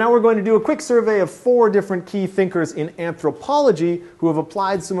 So now we're going to do a quick survey of 4 different key thinkers in anthropology who have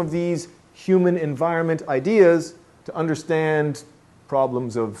applied some of these human environment ideas to understand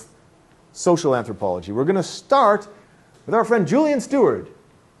problems of social anthropology. We're going to start with our friend Julian Stewart.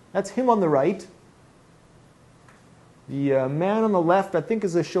 That's him on the right. The man on the left, I think,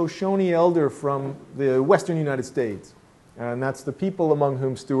 is a Shoshone elder from the western United States. And that's the people among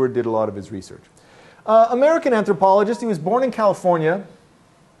whom Stewart did a lot of his research. American anthropologist. He was born in California,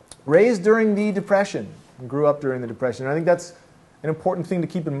 raised during the Depression, and grew up during the Depression. And I think that's an important thing to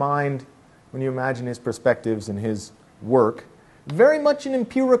keep in mind when you imagine his perspectives and his work. Very much an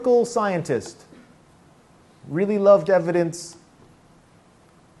empirical scientist. Really loved evidence.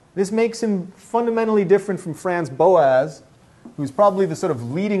 This makes him fundamentally different from Franz Boas, who's probably the sort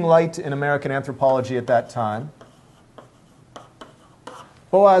of leading light in American anthropology at that time.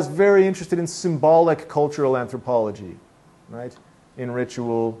 Boas very interested in symbolic cultural anthropology, right? In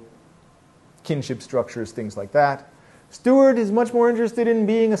ritual, kinship structures, things like that. Stewart is much more interested in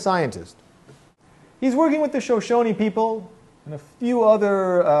being a scientist. He's working with the Shoshone people and a few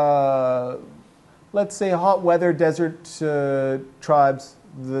other, let's say, hot weather desert tribes,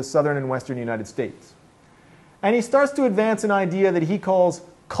 the southern and western United States. And he starts to advance an idea that he calls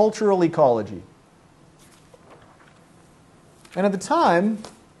cultural ecology. And at the time,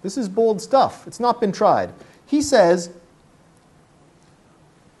 this is bold stuff. It's not been tried. He says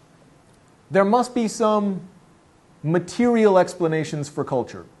there must be some material explanations for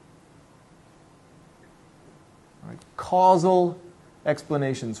culture. Right? Causal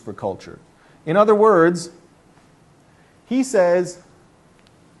explanations for culture. In other words, he says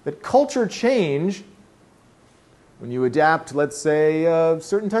that culture change, when you adapt, let's say, a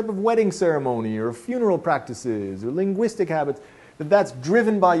certain type of wedding ceremony or funeral practices or linguistic habits, that's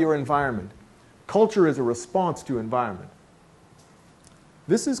driven by your environment. Culture is a response to environment.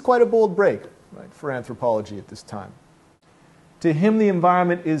 This is quite a bold break, right, for anthropology at this time. To him, the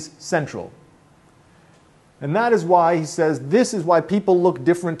environment is central. And that is why, he says, this is why people look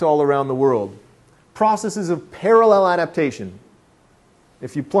different all around the world. Processes of parallel adaptation.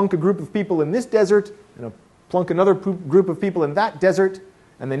 If you plunk a group of people in this desert and plunk another group of people in that desert,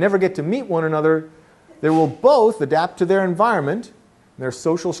 and they never get to meet one another, they will both adapt to their environment. Their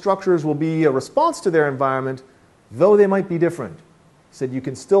social structures will be a response to their environment, though they might be different. He said you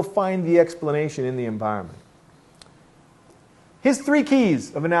can still find the explanation in the environment. His three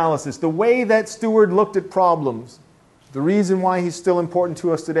keys of analysis, the way that Stewart looked at problems, the reason why he's still important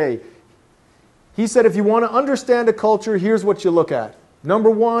to us today. He said if you want to understand a culture, here's what you look at.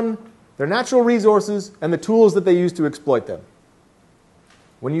 Number one, their natural resources and the tools that they use to exploit them.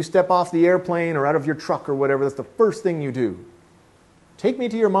 When you step off the airplane or out of your truck or whatever, that's the first thing you do. Take me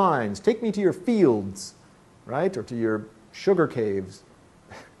to your mines, take me to your fields, right? Or to your sugar caves.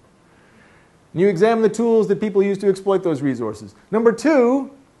 You examine the tools that people use to exploit those resources. Number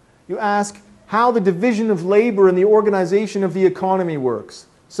two, you ask how the division of labor and the organization of the economy works.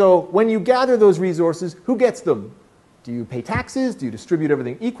 So when you gather those resources, who gets them? Do you pay taxes? Do you distribute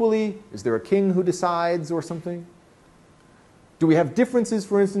everything equally? Is there a king who decides or something? Do we have differences,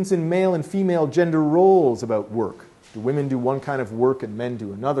 for instance, in male and female gender roles about work? Do women do one kind of work and men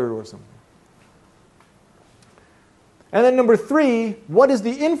do another or something? And then number three, what is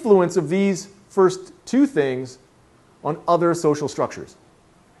the influence of these first two things on other social structures?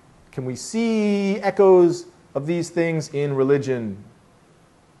 Can we see echoes of these things in religion,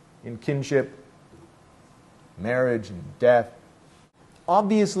 in kinship, marriage, and death?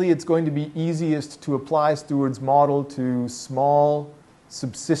 Obviously, it's going to be easiest to apply Stewart's model to small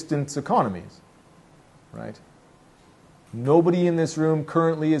subsistence economies, right? Nobody in this room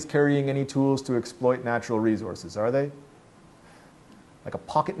currently is carrying any tools to exploit natural resources, are they? Like a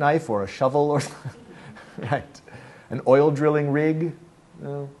pocket knife or a shovel or right? An oil drilling rig?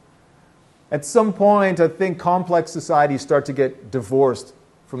 No. At some point, I think complex societies start to get divorced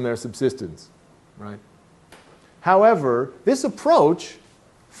from their subsistence, right? However, this approach,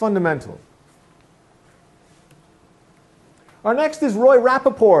 fundamental. Our next is Roy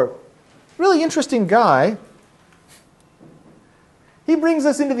Rappaport. Really interesting guy. He brings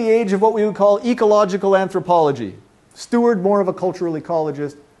us into the age of what we would call ecological anthropology. Stewart, more of a cultural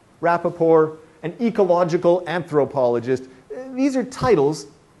ecologist. Rappaport, an ecological anthropologist. These are titles.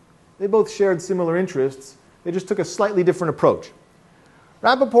 They both shared similar interests. They just took a slightly different approach.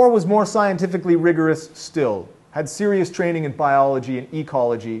 Rappaport was more scientifically rigorous still, had serious training in biology and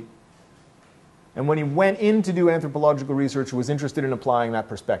ecology, and when he went in to do anthropological research, was interested in applying that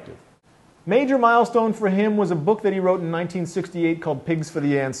perspective. Major milestone for him was a book that he wrote in 1968 called Pigs for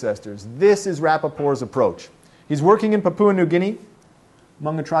the Ancestors. This is Rappaport's approach. He's working in Papua New Guinea,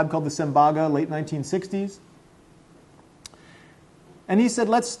 among a tribe called the Sembaga, late 1960s. And he said,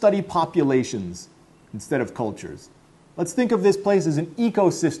 let's study populations instead of cultures. Let's think of this place as an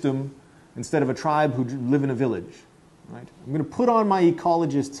ecosystem instead of a tribe who live in a village. Right? I'm going to put on my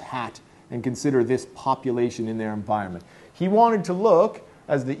ecologist's hat and consider this population in their environment. He wanted to look,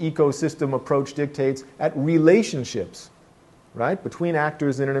 as the ecosystem approach dictates, at relationships, right, between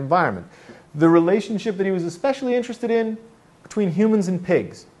actors in an environment. The relationship that he was especially interested in between humans and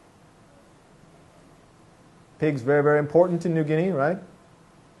pigs. Pigs, very, very important in New Guinea, right?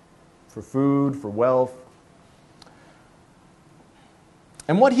 For food, for wealth.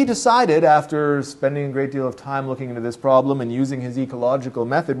 And what he decided after spending a great deal of time looking into this problem and using his ecological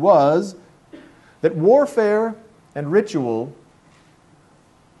method was that warfare and ritual,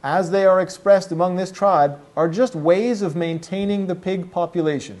 as they are expressed among this tribe, are just ways of maintaining the pig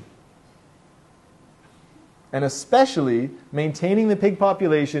population. And especially maintaining the pig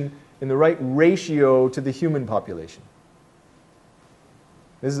population in the right ratio to the human population.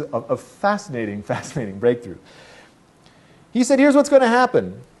 This is a fascinating, fascinating breakthrough. He said, here's what's going to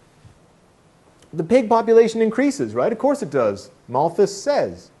happen. The pig population increases, right? Of course it does. Malthus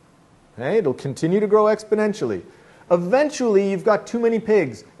says. Okay? It'll continue to grow exponentially. Eventually, you've got too many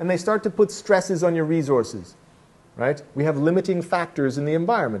pigs, and they start to put stresses on your resources. Right? We have limiting factors in the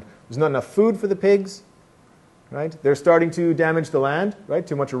environment. There's not enough food for the pigs. Right? They're starting to damage the land. Right?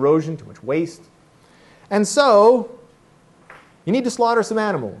 Too much erosion, too much waste. And so, you need to slaughter some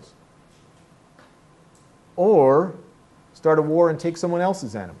animals. Or start a war and take someone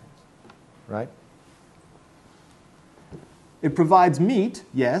else's animals, right? It provides meat,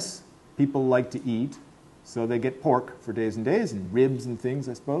 yes. People like to eat, so they get pork for days and days, and ribs and things,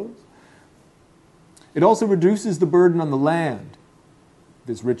 I suppose. It also reduces the burden on the land,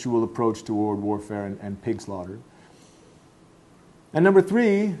 this ritual approach toward warfare and pig slaughter. And number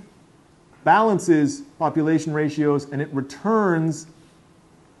 3, balances population ratios, and it returns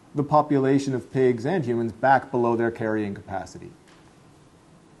the population of pigs and humans back below their carrying capacity.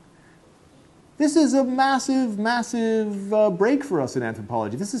 This is a massive, massive break for us in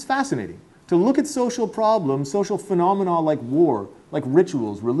anthropology. This is fascinating. To look at social problems, social phenomena like war, like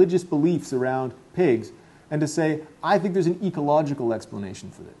rituals, religious beliefs around pigs, and to say, I think there's an ecological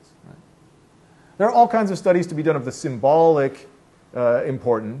explanation for this. Right? There are all kinds of studies to be done of the symbolic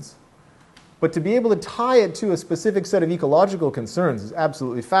importance. But to be able to tie it to a specific set of ecological concerns is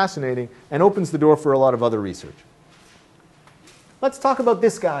absolutely fascinating and opens the door for a lot of other research. Let's talk about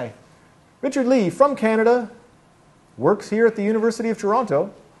this guy. Richard Lee, from Canada, works here at the University of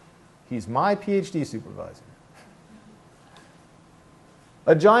Toronto. He's my PhD supervisor.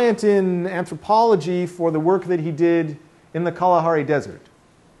 A giant in anthropology for the work that he did in the Kalahari Desert,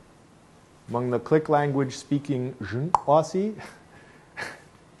 among the Click language speaking Zhenghuasi.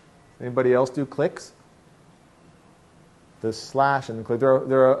 Anybody else do clicks? The slash and the click.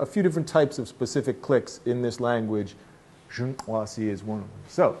 There are a few different types of specific clicks in this language. Zhenghuasi is one of them.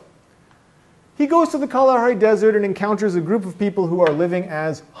 So, he goes to the Kalahari Desert and encounters a group of people who are living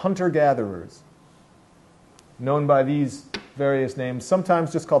as hunter-gatherers, known by these various names,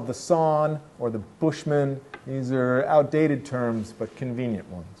 sometimes just called the San or the Bushmen. These are outdated terms, but convenient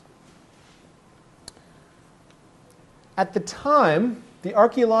ones. At the time, the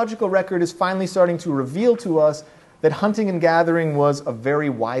archaeological record is finally starting to reveal to us that hunting and gathering was a very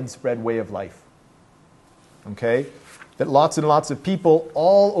widespread way of life. Okay? That lots and lots of people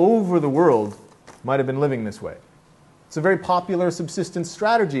all over the world might have been living this way. It's a very popular subsistence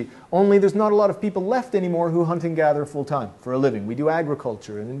strategy, only there's not a lot of people left anymore who hunt and gather full-time for a living. We do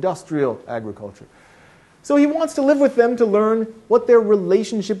agriculture and industrial agriculture. So he wants to live with them to learn what their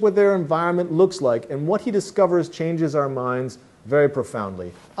relationship with their environment looks like, and what he discovers changes our minds very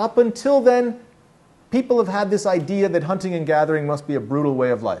profoundly. Up until then, people have had this idea that hunting and gathering must be a brutal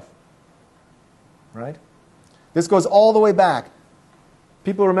way of life. Right? This goes all the way back.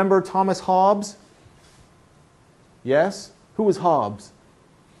 People remember Thomas Hobbes? Yes? Who was Hobbes?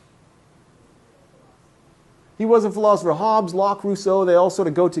 He was a philosopher. Hobbes, Locke, Rousseau, they all sort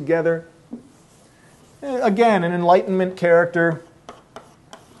of go together. Again, an Enlightenment character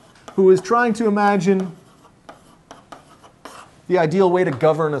who is trying to imagine the ideal way to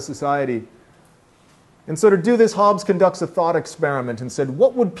govern a society. And so to do this, Hobbes conducts a thought experiment and said,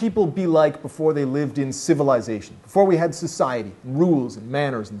 what would people be like before they lived in civilization, before we had society, rules and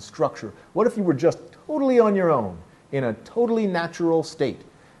manners and structure? What if you were just totally on your own, in a totally natural state?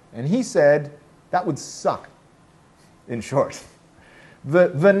 And he said, that would suck, in short.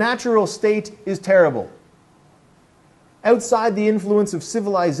 The natural state is terrible. Outside the influence of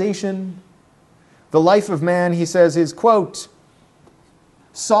civilization, the life of man, he says, is, quote,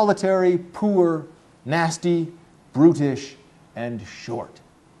 solitary, poor, nasty, brutish, and short.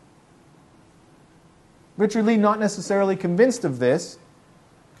 Richard Lee, not necessarily convinced of this,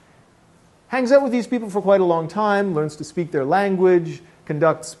 Hangs out with these people for quite a long time, learns to speak their language,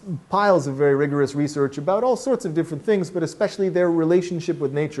 conducts piles of very rigorous research about all sorts of different things, but especially their relationship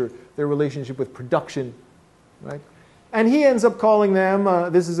with nature, their relationship with production, right? And he ends up calling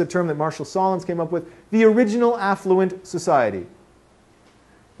them, this is a term that Marshall Solins came up with, the original affluent society.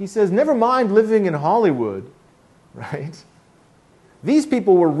 He says, never mind living in Hollywood, right? These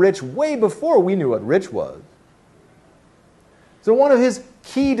people were rich way before we knew what rich was. So one of his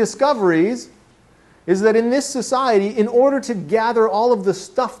key discoveries is that in this society, in order to gather all of the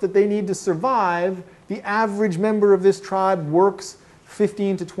stuff that they need to survive, the average member of this tribe works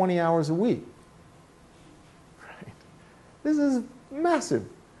 15 to 20 hours a week. Right? This is massive.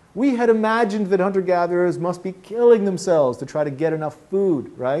 We had imagined that hunter-gatherers must be killing themselves to try to get enough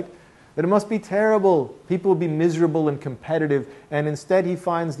food, right? That it must be terrible. People would be miserable and competitive, and instead he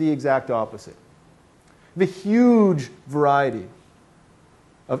finds the exact opposite. The huge variety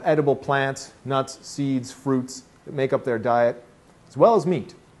of edible plants, nuts, seeds, fruits that make up their diet, as well as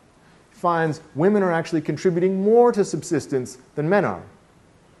meat. He finds women are actually contributing more to subsistence than men are.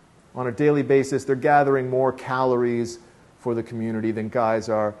 On a daily basis, they're gathering more calories for the community than guys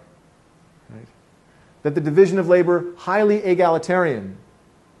are. Right? That the division of labor, highly egalitarian.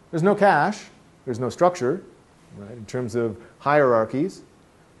 There's no cash, there's no structure, right, in terms of hierarchies.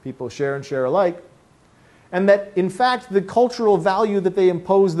 People share and share alike. And that, in fact, the cultural value that they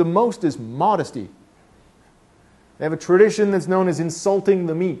impose the most is modesty. They have a tradition that's known as insulting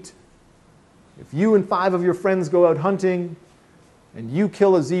the meat. If you and 5 of your friends go out hunting and you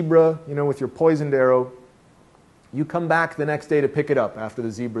kill a zebra, with your poisoned arrow, you come back the next day to pick it up after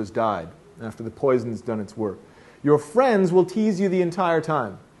the zebra's died, after the poison's done its work. Your friends will tease you the entire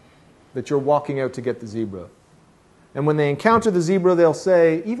time that you're walking out to get the zebra. And when they encounter the zebra, they'll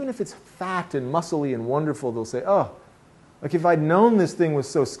say, even if it's fat and muscly and wonderful, they'll say, oh, like if I'd known this thing was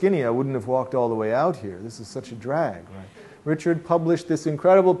so skinny, I wouldn't have walked all the way out here. This is such a drag. Right? Richard published this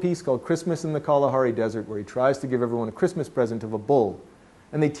incredible piece called Christmas in the Kalahari Desert, where he tries to give everyone a Christmas present of a bull.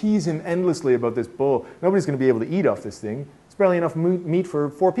 And they tease him endlessly about this bull. Nobody's going to be able to eat off this thing. It's barely enough meat for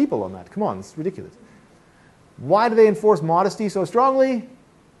 4 people on that. Come on, it's ridiculous. Why do they enforce modesty so strongly?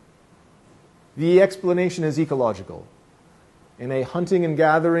 The explanation is ecological. In a hunting and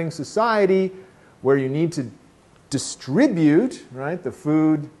gathering society where you need to distribute, right, the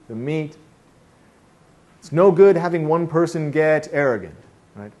food, the meat, it's no good having one person get arrogant.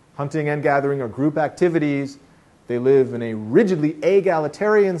 Right? Hunting and gathering are group activities. They live in a rigidly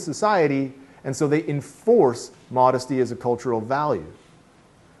egalitarian society, and so they enforce modesty as a cultural value.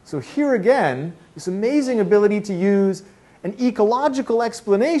 So here again, this amazing ability to use an ecological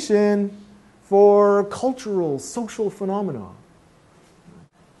explanation for cultural, social phenomena.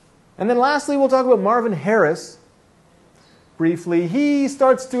 And then lastly, we'll talk about Marvin Harris. Briefly, he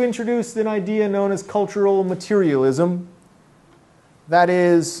starts to introduce an idea known as cultural materialism. That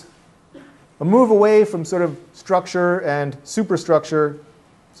is a move away from sort of structure and superstructure.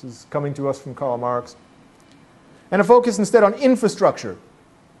 This is coming to us from Karl Marx. And a focus instead on infrastructure.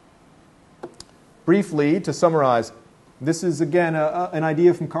 Briefly, to summarize, this is, again, an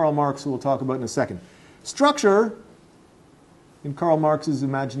idea from Karl Marx, who we'll talk about in a second. Structure, in Karl Marx's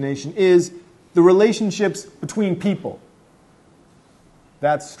imagination, is the relationships between people.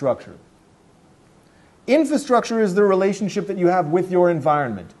 That's structure. Infrastructure is the relationship that you have with your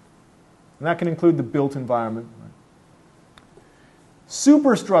environment. And that can include the built environment.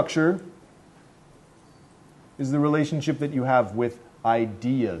 Superstructure is the relationship that you have with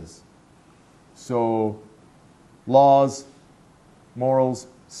ideas. So, laws, morals,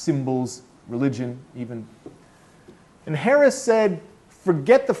 symbols, religion, even. And Harris said,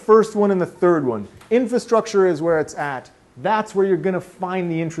 forget the first one and the third one. Infrastructure is where it's at. That's where you're going to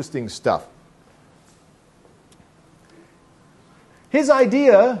find the interesting stuff. His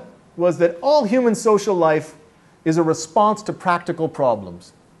idea was that all human social life is a response to practical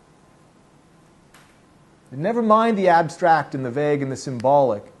problems. And never mind the abstract and the vague and the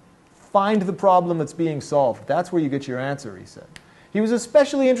symbolic. Find the problem that's being solved. That's where you get your answer, he said. He was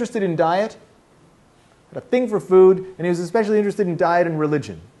especially interested in diet, had a thing for food, and he was especially interested in diet and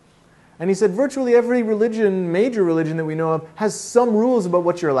religion. And he said virtually every religion, major religion that we know of, has some rules about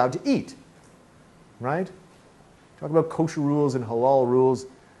what you're allowed to eat. Right? Talk about kosher rules and halal rules.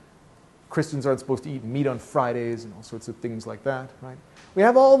 Christians aren't supposed to eat meat on Fridays and all sorts of things like that. Right? We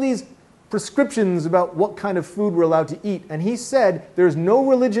have all these prescriptions about what kind of food we're allowed to eat. And he said there's no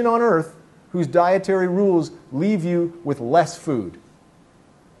religion on earth whose dietary rules leave you with less food.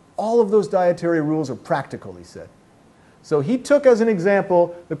 All of those dietary rules are practical, he said. So he took as an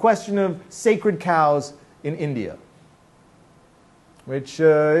example the question of sacred cows in India. which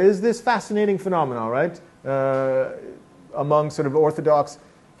is this fascinating phenomenon, right? Among sort of orthodox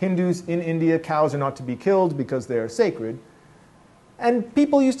Hindus in India, cows are not to be killed because they are sacred. And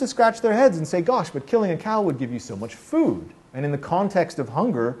people used to scratch their heads and say, gosh, but killing a cow would give you so much food. And in the context of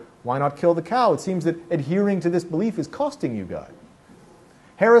hunger, why not kill the cow? It seems that adhering to this belief is costing you guys.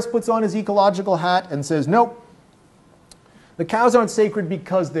 Harris puts on his ecological hat and says, nope, the cows aren't sacred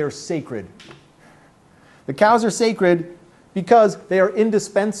because they're sacred. The cows are sacred because they are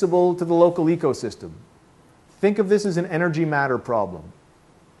indispensable to the local ecosystem. Think of this as an energy matter problem.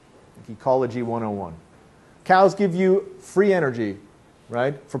 Ecology 101. Cows give you free energy,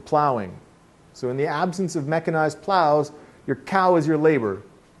 right, for plowing. So in the absence of mechanized plows, your cow is your labor.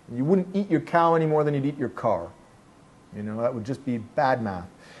 You wouldn't eat your cow any more than you'd eat your car. You know, that would just be bad math.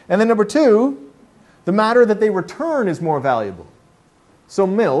 And then number two, the matter that they return is more valuable. So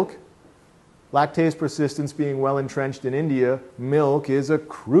milk, lactase persistence being well entrenched in India, milk is a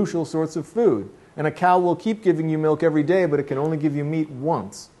crucial source of food. And a cow will keep giving you milk every day, but it can only give you meat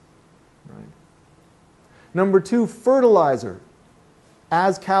once. Right? Number two, fertilizer.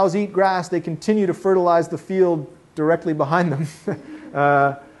 As cows eat grass, they continue to fertilize the field directly behind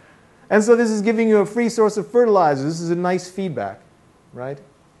them. And so this is giving you a free source of fertilizer. This is a nice feedback, right?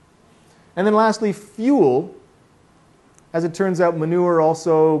 And then lastly, fuel. As it turns out, manure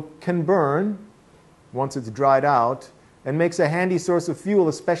also can burn once it's dried out and makes a handy source of fuel,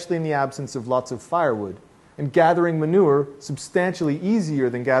 especially in the absence of lots of firewood. And gathering manure substantially easier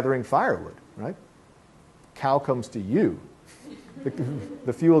than gathering firewood, right? Cow comes to you.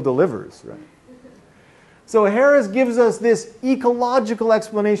 The fuel delivers, right? So Harris gives us this ecological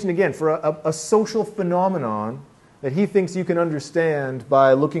explanation, again, for a social phenomenon that he thinks you can understand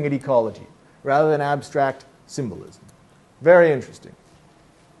by looking at ecology, rather than abstract symbolism. Very interesting.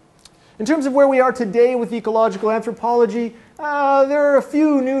 In terms of where we are today with ecological anthropology, there are a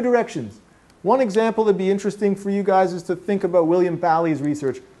few new directions. One example that would be interesting for you guys is to think about William Balley's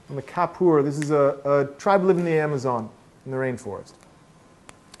research on the Kapur. This is a tribe living in the Amazon, in the rainforest.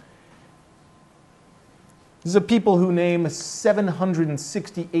 This is a people who name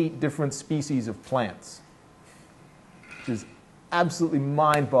 768 different species of plants, which is absolutely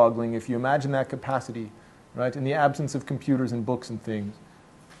mind-boggling if you imagine that capacity, right, in the absence of computers and books and things,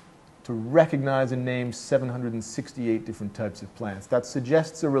 to recognize and name 768 different types of plants. That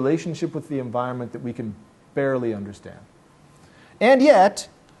suggests a relationship with the environment that we can barely understand. And yet,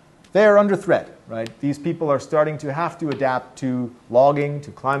 they are under threat, right? These people are starting to have to adapt to logging,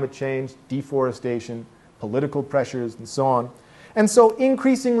 to climate change, deforestation, political pressures, and so on. And so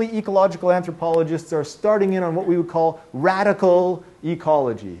increasingly ecological anthropologists are starting in on what we would call radical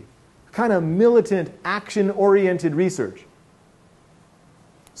ecology, kind of militant, action-oriented research.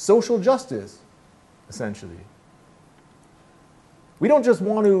 Social justice, essentially. We don't just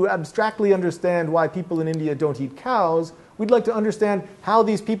want to abstractly understand why people in India don't eat cows. We'd like to understand how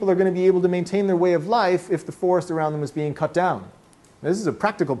these people are going to be able to maintain their way of life if the forest around them is being cut down. Now, this is a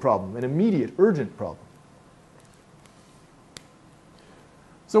practical problem, an immediate, urgent problem.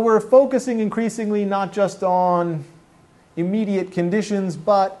 So we're focusing increasingly not just on immediate conditions,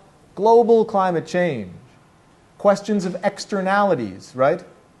 but global climate change. Questions of externalities, right?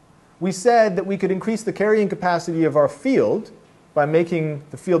 We said that we could increase the carrying capacity of our field by making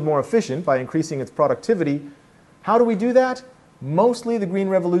the field more efficient, by increasing its productivity. How do we do that? Mostly the Green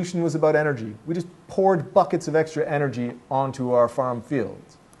Revolution was about energy. We just poured buckets of extra energy onto our farm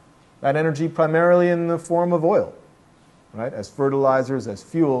fields. That energy primarily in the form of oil, right? As fertilizers, as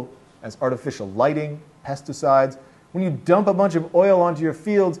fuel, as artificial lighting, pesticides. When you dump a bunch of oil onto your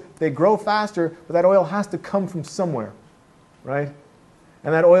fields, they grow faster, but that oil has to come from somewhere, right?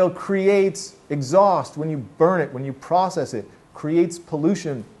 And that oil creates exhaust when you burn it, when you process it, creates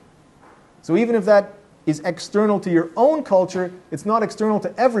pollution. So even if that is external to your own culture, it's not external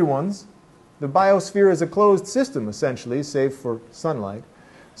to everyone's. The biosphere is a closed system, essentially, save for sunlight.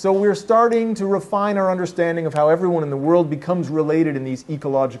 So we're starting to refine our understanding of how everyone in the world becomes related in these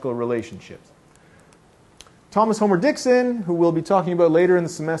ecological relationships. Thomas Homer Dixon, who we'll be talking about later in the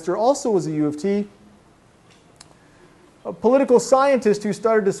semester, also was a U of T, a political scientist who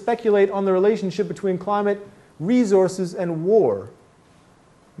started to speculate on the relationship between climate, resources, and war.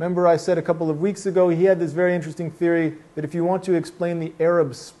 Remember I said a couple of weeks ago he had this very interesting theory that if you want to explain the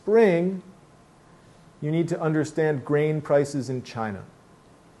Arab Spring, you need to understand grain prices in China.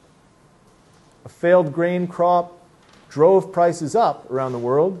 A failed grain crop drove prices up around the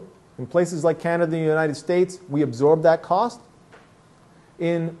world. In places like Canada and the United States, we absorbed that cost.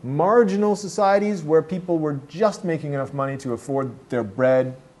 In marginal societies where people were just making enough money to afford their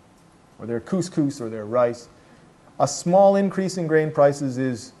bread or their couscous or their rice, a small increase in grain prices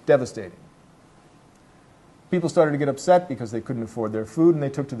is devastating. People started to get upset because they couldn't afford their food and they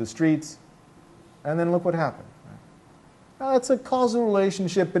took to the streets. And then look what happened. Now, that's a causal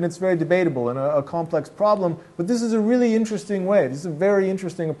relationship and it's very debatable and a complex problem, but this is a really interesting way. This is a very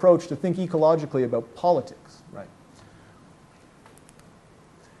interesting approach to think ecologically about politics, right?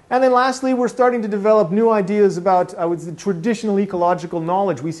 And then lastly, we're starting to develop new ideas about, I would say, traditional ecological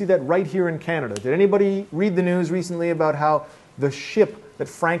knowledge. We see that right here in Canada. Did anybody read the news recently about how the ship that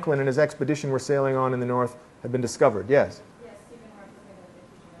Franklin and his expedition were sailing on in the north had been discovered? Yes? Yes, Stephen Harper made a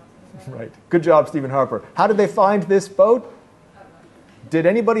big teaching Right. Good job, Stephen Harper. How did they find this boat? Did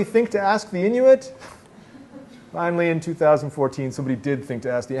anybody think to ask the Inuit? Finally, in 2014, somebody did think to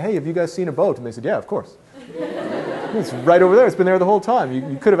ask the, hey, have you guys seen a boat? And they said, yeah, of course. It's right over there. It's been there the whole time.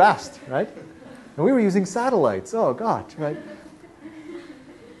 You could have asked, right? And we were using satellites. Oh, God, right?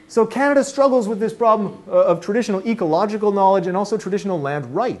 So Canada struggles with this problem of traditional ecological knowledge and also traditional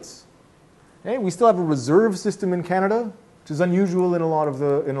land rights. Okay? We still have a reserve system in Canada, which is unusual in a lot of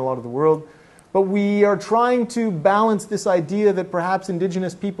the world. But we are trying to balance this idea that perhaps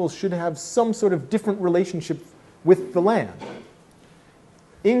Indigenous peoples should have some sort of different relationship with the land.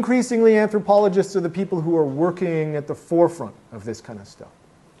 Increasingly, anthropologists are the people who are working at the forefront of this kind of stuff.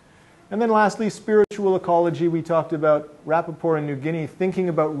 And then lastly, spiritual ecology. We talked about Rappaport in New Guinea thinking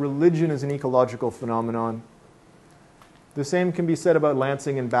about religion as an ecological phenomenon. The same can be said about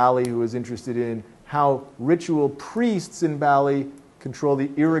Lansing in Bali, who is interested in how ritual priests in Bali control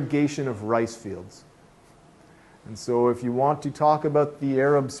the irrigation of rice fields. And so if you want to talk about the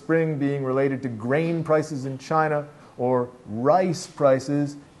Arab Spring being related to grain prices in China or rice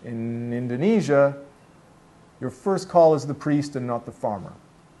prices in Indonesia, your first call is the priest and not the farmer.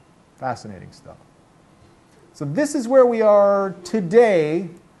 Fascinating stuff. So this is where we are today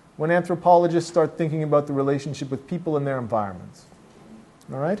when anthropologists start thinking about the relationship with people and their environments.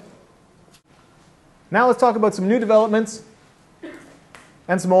 All right? Now let's talk about some new developments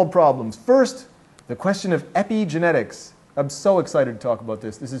and some old problems. First, the question of epigenetics. I'm so excited to talk about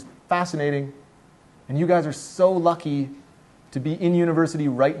this. This is fascinating. And you guys are so lucky to be in university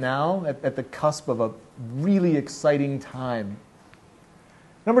right now at the cusp of a really exciting time.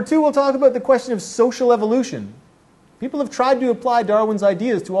 Number two, we'll talk about the question of social evolution. People have tried to apply Darwin's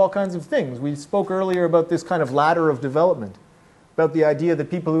ideas to all kinds of things. We spoke earlier about this kind of ladder of development, about the idea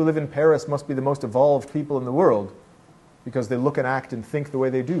that people who live in Paris must be the most evolved people in the world because they look and act and think the way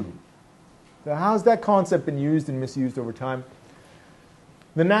they do. So how's that concept been used and misused over time?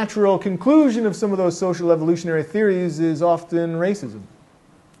 The natural conclusion of some of those social evolutionary theories is often racism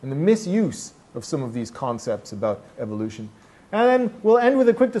and the misuse of some of these concepts about evolution. And then we'll end with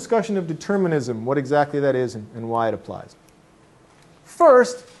a quick discussion of determinism, what exactly that is and why it applies.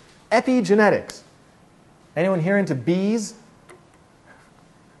 First, epigenetics. Anyone here into bees?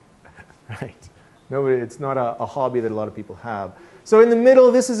 Right. Nobody, it's not a hobby that a lot of people have. So in the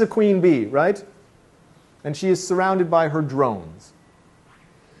middle, this is a queen bee, right? And she is surrounded by her drones.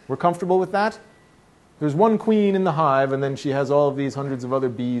 We're comfortable with that? There's one queen in the hive, and then she has all of these hundreds of other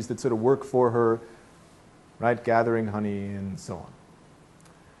bees that sort of work for her, right, gathering honey and so on.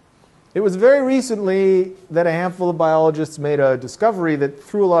 It was very recently that a handful of biologists made a discovery that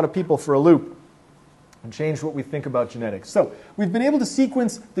threw a lot of people for a loop and changed what we think about genetics. So we've been able to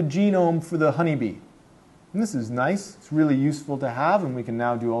sequence the genome for the honeybee. And this is nice. It's really useful to have, and we can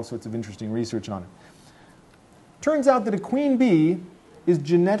now do all sorts of interesting research on it. Turns out that a queen bee is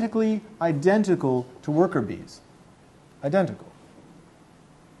genetically identical to worker bees. Identical.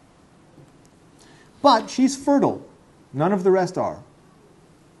 But she's fertile. None of the rest are.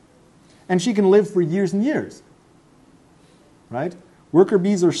 And she can live for years and years. Right? Worker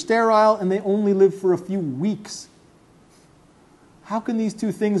bees are sterile and they only live for a few weeks. How can these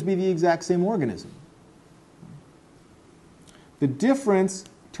two things be the exact same organism? The difference,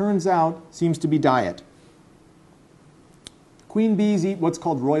 turns out, seems to be diet. Queen bees eat what's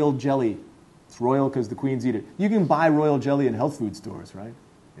called royal jelly. It's royal because the queens eat it. You can buy royal jelly in health food stores, right?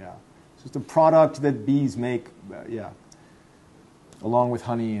 Yeah. It's just a product that bees make, along with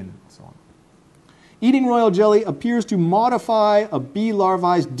honey and so on. Eating royal jelly appears to modify a bee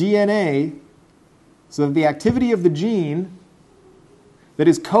larvae's DNA so that the activity of the gene that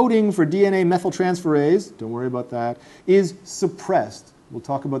is coding for DNA methyltransferase, don't worry about that, is suppressed. We'll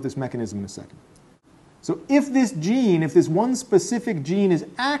talk about this mechanism in a second. So if this gene, if this one specific gene is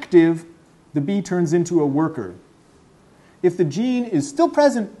active, the bee turns into a worker. If the gene is still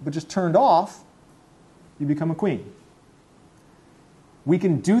present but just turned off, you become a queen. We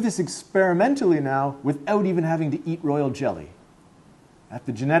can do this experimentally now without even having to eat royal jelly. At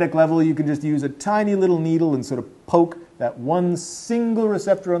the genetic level, you can just use a tiny little needle and sort of poke that one single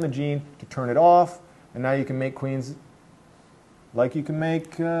receptor on the gene to turn it off, and now you can make queens like you can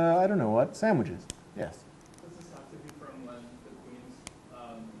make, I don't know what, sandwiches. Yes? Does this have to be from when the queen's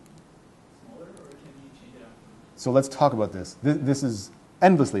smaller, or can you change it after? So let's talk about this. This is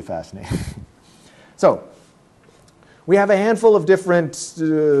endlessly fascinating. So, we have a handful of different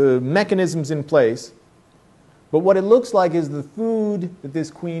mechanisms in place, but what it looks like is the food that this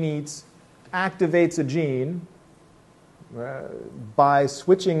queen eats activates a gene by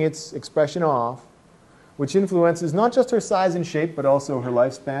switching its expression off, which influences not just her size and shape, but also her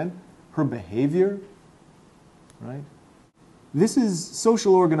lifespan, her behavior, right? This is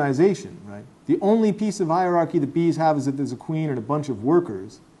social organization, right? The only piece of hierarchy that bees have is that there's a queen and a bunch of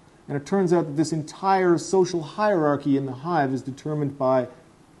workers. And it turns out that this entire social hierarchy in the hive is determined by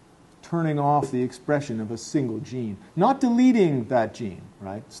turning off the expression of a single gene. Not deleting that gene,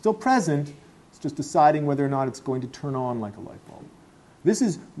 right? Still present, it's just deciding whether or not it's going to turn on like a light bulb. This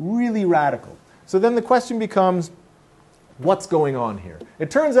is really radical. So then the question becomes, what's going on here?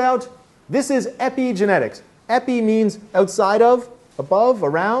 It turns out this is epigenetics. Epi means outside of, above,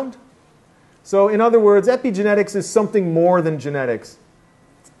 around. So in other words, epigenetics is something more than genetics.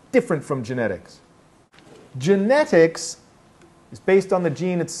 It's different from genetics. Genetics is based on the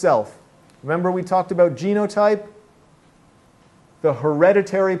gene itself. Remember we talked about genotype? The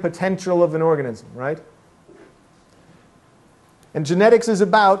hereditary potential of an organism, right? And genetics is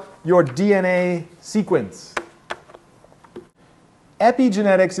about your DNA sequence.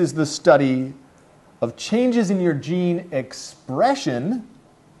 Epigenetics is the study of changes in your gene expression,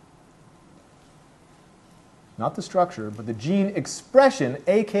 not the structure, but the gene expression,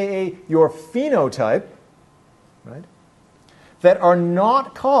 aka your phenotype, right, that are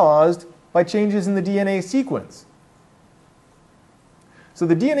not caused by changes in the DNA sequence. So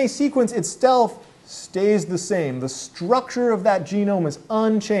the DNA sequence itself stays the same. The structure of that genome is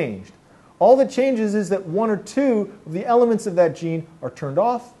unchanged. All that changes is that one or two of the elements of that gene are turned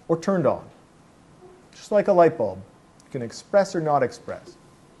off or turned on. Just like a light bulb. You can express or not express.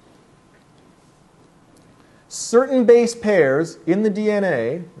 Certain base pairs in the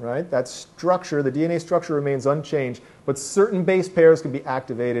DNA, right, that structure, the DNA structure remains unchanged, but certain base pairs can be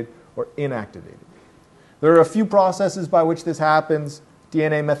activated or inactivated. There are a few processes by which this happens: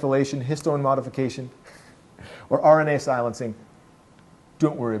 DNA methylation, histone modification, or RNA silencing.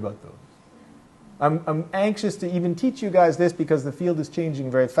 Don't worry about those. I'm anxious to even teach you guys this because the field is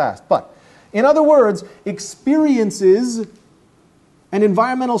changing very fast. But, in other words, experiences and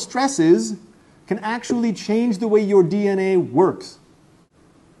environmental stresses can actually change the way your DNA works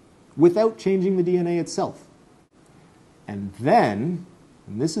without changing the DNA itself. And then,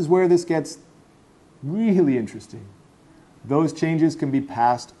 and this is where this gets really interesting, those changes can be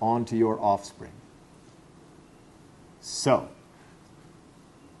passed on to your offspring. So,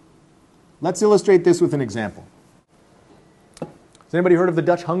 let's illustrate this with an example. Has anybody heard of the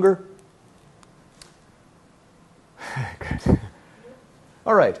Dutch hunger? Good.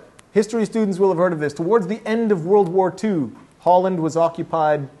 All right. History students will have heard of this. Towards the end of World War II, Holland was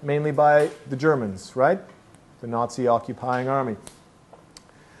occupied mainly by the Germans, right? The Nazi occupying army.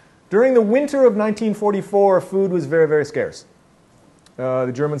 During the winter of 1944, food was very, very scarce.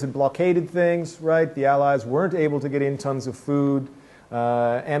 The Germans had blockaded things, right? The Allies weren't able to get in tons of food.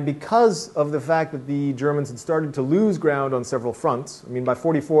 And because of the fact that the Germans had started to lose ground on several fronts, I mean, by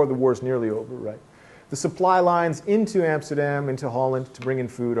 44, the war's nearly over, right? The supply lines into Amsterdam, into Holland, to bring in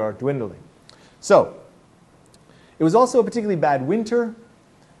food are dwindling. So, it was also a particularly bad winter.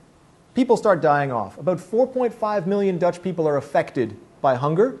 People start dying off. About 4.5 million Dutch people are affected by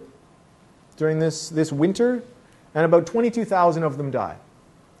hunger during this winter, and about 22,000 of them die.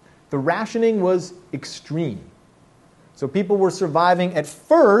 The rationing was extreme. So people were surviving at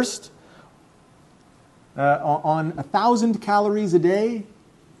first on 1,000 calories a day.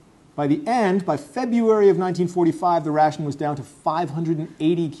 By the end, by February of 1945, the ration was down to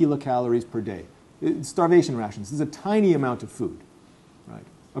 580 kilocalories per day. It's starvation rations. This is a tiny amount of food, right?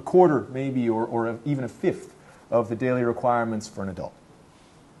 A quarter, maybe, or even a fifth of the daily requirements for an adult.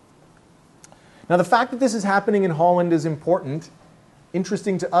 Now, the fact that this is happening in Holland is important,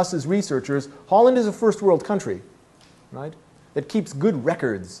 interesting to us as researchers. Holland is a first world country, right, that keeps good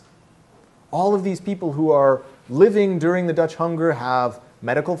records. All of these people who are living during the Dutch hunger have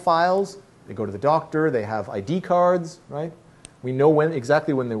medical files. They go to the doctor. They have ID cards, right? We know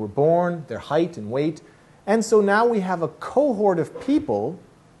exactly when they were born, their height and weight. And so now we have a cohort of people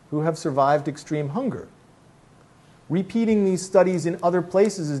who have survived extreme hunger. Repeating these studies in other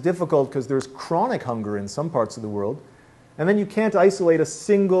places is difficult because there's chronic hunger in some parts of the world. And then you can't isolate a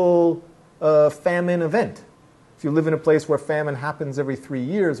single famine event if you live in a place where famine happens every 3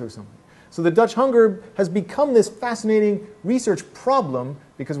 years or something. So the Dutch hunger has become this fascinating research problem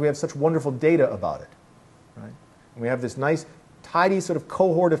because we have such wonderful data about it. Right? And we have this nice, tidy sort of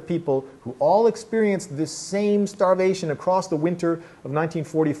cohort of people who all experienced this same starvation across the winter of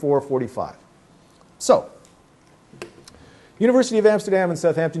 1944-45. So, University of Amsterdam and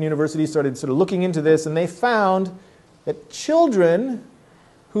Southampton University started sort of looking into this, and they found that children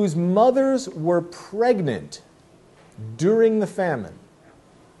whose mothers were pregnant during the famine.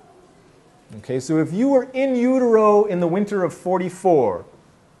 Okay, so if you were in utero in the winter of 44,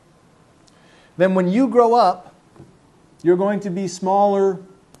 then when you grow up, you're going to be smaller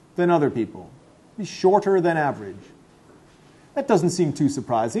than other people, be shorter than average. That doesn't seem too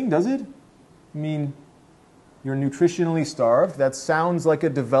surprising, does it? I mean, you're nutritionally starved. That sounds like a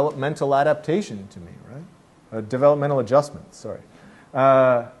developmental adaptation to me, right? A developmental adjustment, sorry.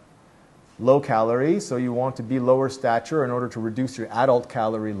 Low calorie, so you want to be lower stature in order to reduce your adult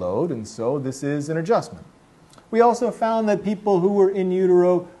calorie load, and so this is an adjustment. We also found that people who were in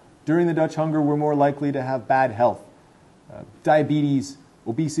utero during the Dutch hunger were more likely to have bad health. Diabetes,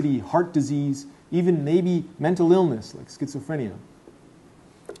 obesity, heart disease, even maybe mental illness like schizophrenia.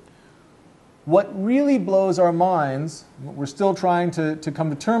 What really blows our minds, what we're still trying to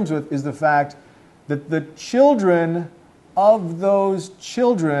come to terms with, is the fact that the children of those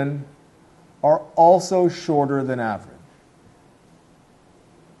children are also shorter than average.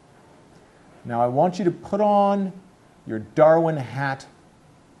 Now I want you to put on your Darwin hat,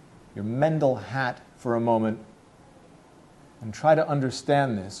 your Mendel hat for a moment, and try to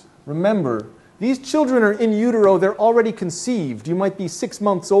understand this. Remember, these children are in utero, they're already conceived. You might be 6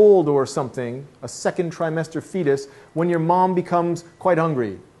 months old or something, a second trimester fetus, when your mom becomes quite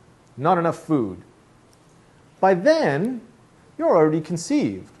hungry. Not enough food. By then, you're already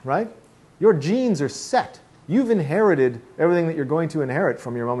conceived, right? Your genes are set. You've inherited everything that you're going to inherit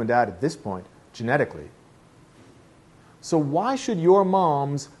from your mom and dad at this point, genetically. So why should your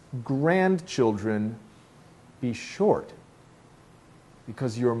mom's grandchildren be short?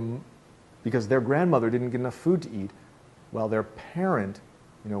 Because their grandmother didn't get enough food to eat while their parent,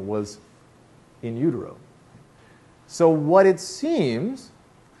 was in utero. So what it seems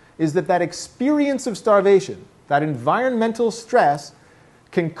is that experience of starvation, that environmental stress,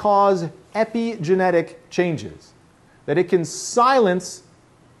 can cause epigenetic changes, that it can silence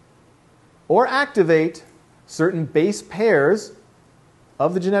or activate certain base pairs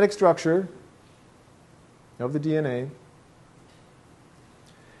of the genetic structure of the DNA,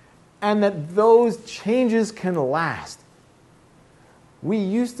 and that those changes can last. We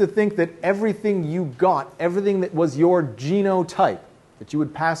used to think that everything you got, everything that was your genotype, that you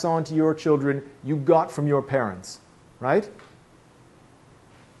would pass on to your children, you got from your parents, right?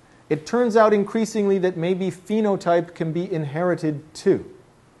 It turns out increasingly that maybe phenotype can be inherited too.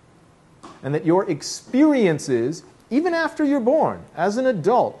 And that your experiences, even after you're born, as an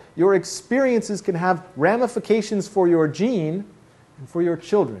adult, your experiences can have ramifications for your gene and for your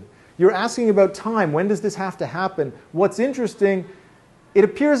children. You're asking about time. When does this have to happen? What's interesting, it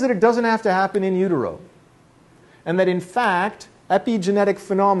appears that it doesn't have to happen in utero. And that in fact, epigenetic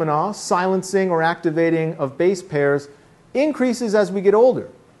phenomena, silencing or activating of base pairs, increases as we get older.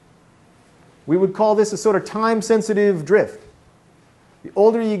 We would call this a sort of time-sensitive drift. The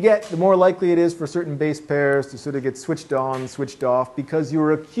older you get, the more likely it is for certain base pairs to sort of get switched on, switched off, because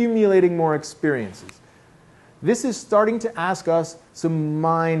you're accumulating more experiences. This is starting to ask us some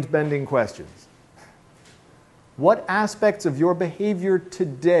mind-bending questions. What aspects of your behavior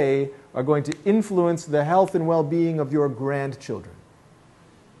today are going to influence the health and well-being of your grandchildren?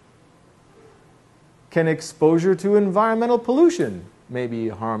 Can exposure to environmental pollution maybe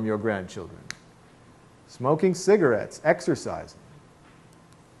harm your grandchildren? Smoking cigarettes, exercising,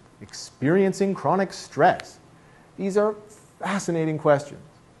 experiencing chronic stress. These are fascinating questions.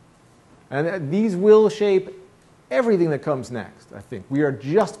 And these will shape everything that comes next, I think. We are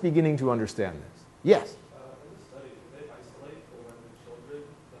just beginning to understand this. Yes? In the study, did they isolate for when the children,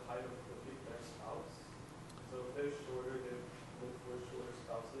 the height of their spouse? So if they're shorter, they look for shorter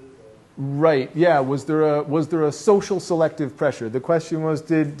spouses? Right, yeah. Was there a social selective pressure? The question was,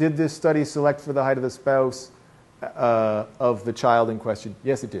 did this study select for the height of the spouse of the child in question?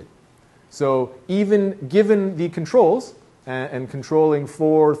 Yes, it did. So even given the controls and controlling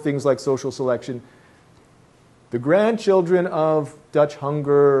for things like social selection, the grandchildren of Dutch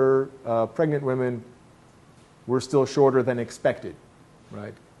hunger, pregnant women, were still shorter than expected,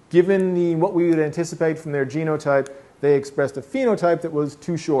 right? Given what we would anticipate from their genotype, they expressed a phenotype that was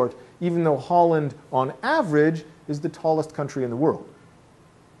too short, even though Holland, on average, is the tallest country in the world.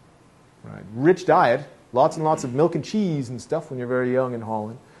 Right? Rich diet, lots and lots of milk and cheese and stuff when you're very young in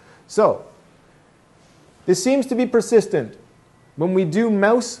Holland. So, this seems to be persistent. When we do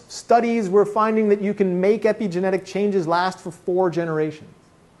mouse studies, we're finding that you can make epigenetic changes last for 4 generations.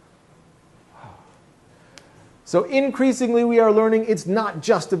 So increasingly we are learning it's not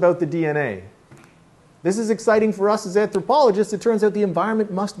just about the DNA. This is exciting for us as anthropologists. It turns out the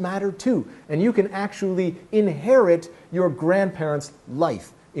environment must matter too. And you can actually inherit your grandparents'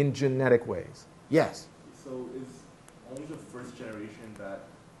 life in genetic ways. Yes? So is only the first generation that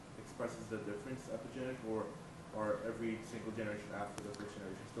expresses the difference epigenetic, or every single generation after the first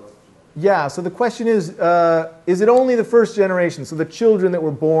generation still epigenetic? Yeah, so the question is it only the first generation? So the children that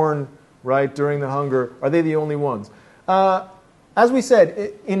were born, right, during the hunger, are they the only ones? As we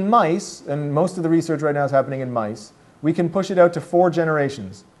said, in mice, and most of the research right now is happening in mice, we can push it out to 4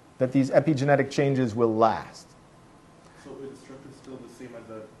 generations that these epigenetic changes will last. So is the structure still the same as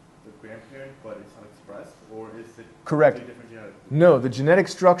the grandparent, but it's not expressed, or is it Correct. different genetically? No, the genetic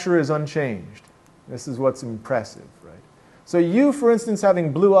structure is unchanged. This is what's impressive, right? So you, for instance,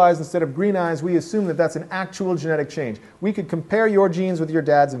 having blue eyes instead of green eyes, we assume that that's an actual genetic change. We could compare your genes with your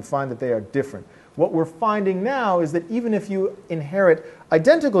dad's and find that they are different. What we're finding now is that even if you inherit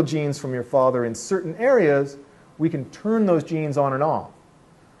identical genes from your father in certain areas, we can turn those genes on and off.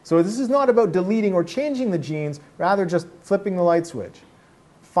 So this is not about deleting or changing the genes, rather just flipping the light switch.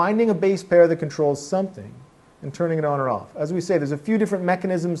 Finding a base pair that controls something and turning it on or off. As we say, there's a few different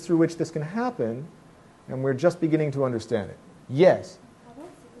mechanisms through which this can happen, and we're just beginning to understand it. Yes?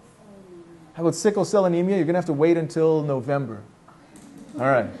 How about sickle cell anemia? You're going to have to wait until November. All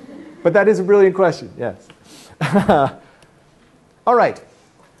right. But that is a brilliant question, yes. All right,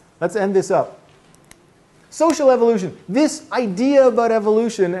 let's end this up. Social evolution. This idea about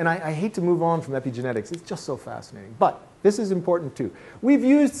evolution, and I hate to move on from epigenetics, it's just so fascinating. But this is important too. We've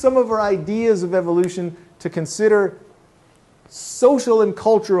used some of our ideas of evolution to consider social and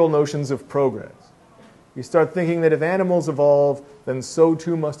cultural notions of progress. We start thinking that if animals evolve, then so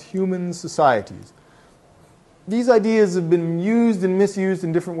too must human societies. These ideas have been used and misused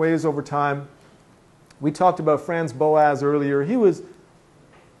in different ways over time. We talked about Franz Boas earlier. He was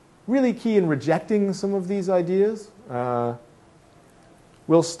really key in rejecting some of these ideas.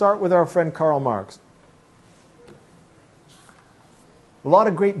 We'll start with our friend Karl Marx. A lot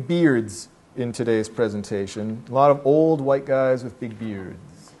of great beards in today's presentation. A lot of old white guys with big beards.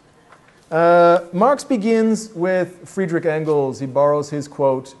 Marx begins with Friedrich Engels. He borrows his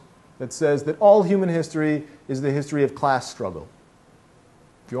quote that says that all human history is the history of class struggle.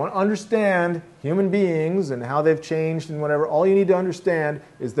 If you want to understand human beings and how they've changed and whatever, all you need to understand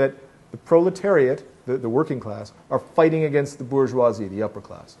is that the proletariat, the working class, are fighting against the bourgeoisie, the upper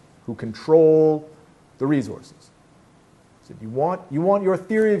class, who control the resources. So you want your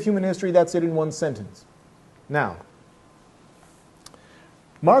theory of human history, that's it in one sentence. Now,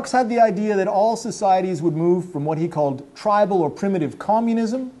 Marx had the idea that all societies would move from what he called tribal or primitive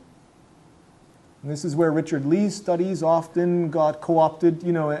communism. And this is where Richard Lee's studies often got co-opted,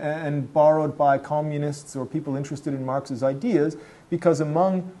 and borrowed by communists or people interested in Marx's ideas, because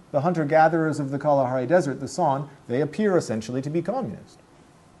among the hunter-gatherers of the Kalahari Desert, the San, they appear essentially to be communist.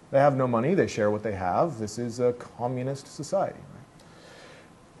 They have no money, they share what they have. This is a communist society.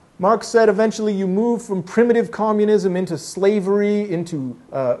 Marx said eventually you move from primitive communism into slavery, into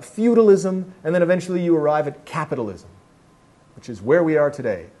feudalism, and then eventually you arrive at capitalism, which is where we are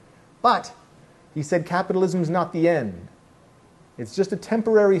today. But he said capitalism is not the end. It's just a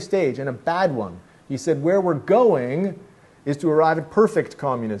temporary stage, and a bad one. He said where we're going is to arrive at perfect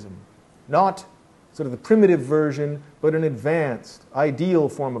communism, not sort of the primitive version, but an advanced, ideal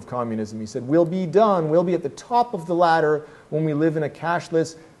form of communism. He said we'll be at the top of the ladder when we live in a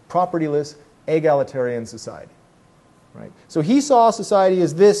cashless, propertyless, egalitarian society. Right? So he saw society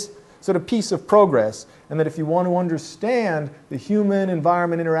as this sort of piece of progress, and that if you want to understand the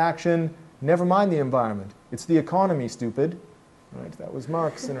human-environment interaction, never mind the environment. It's the economy, stupid. Right? That was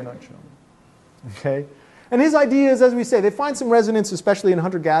Marx in a nutshell. Okay? And his ideas, as we say, they find some resonance, especially in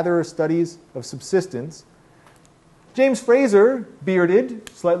hunter-gatherer studies of subsistence. James Fraser, bearded,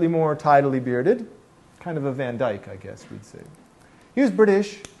 slightly more tidily bearded, kind of a Van Dyke, I guess we'd say. He was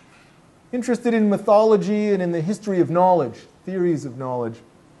British, interested in mythology and in the history of knowledge, theories of knowledge,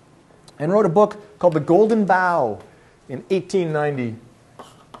 and wrote a book called The Golden Bough in 1890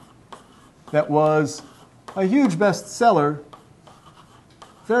 that was a huge bestseller,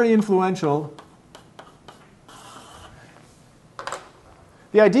 very influential.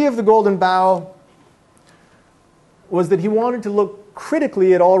 The idea of the Golden Bough was that he wanted to look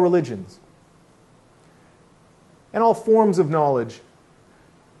critically at all religions and all forms of knowledge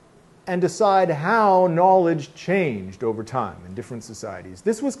and decide how knowledge changed over time in different societies.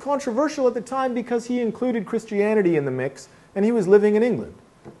 This was controversial at the time because he included Christianity in the mix, and he was living in England,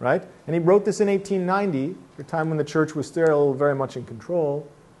 right? And he wrote this in 1890, a time when the church was still very much in control.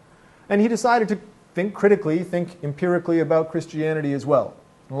 And he decided to think critically, think empirically about Christianity as well.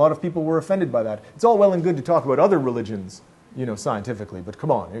 And a lot of people were offended by that. It's all well and good to talk about other religions, scientifically, but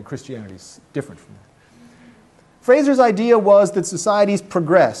come on, Christianity is different from that. Fraser's idea was that societies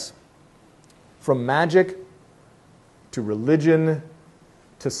progress from magic to religion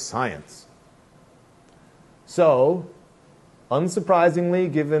to science. So,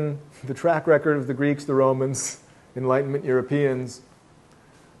 unsurprisingly, given the track record of the Greeks, the Romans, Enlightenment Europeans,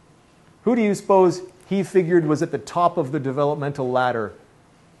 who do you suppose he figured was at the top of the developmental ladder?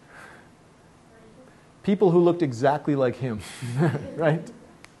 People who looked exactly like him, right?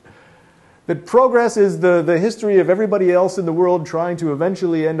 That progress is the history of everybody else in the world trying to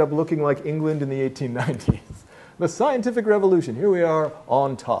eventually end up looking like England in the 1890s. The scientific revolution, here we are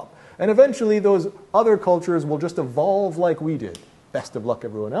on top. And eventually those other cultures will just evolve like we did. Best of luck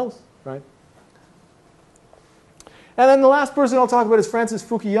everyone else, right? And then the last person I'll talk about is Francis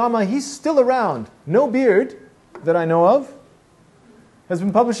Fukuyama. He's still around. No beard that I know of. Has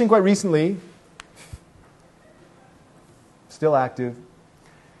been publishing quite recently. Still active.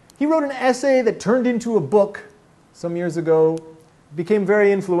 He wrote an essay that turned into a book some years ago, became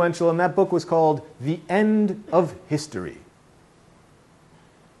very influential, and that book was called The End of History.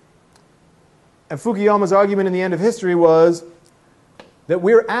 And Fukuyama's argument in The End of History was that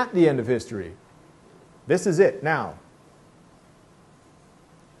we're at the end of history. This is it now.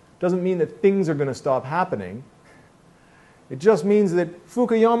 Doesn't mean that things are going to stop happening. It just means that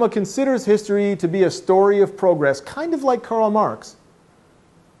Fukuyama considers history to be a story of progress, kind of like Karl Marx,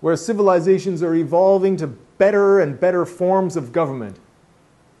 where civilizations are evolving to better and better forms of government.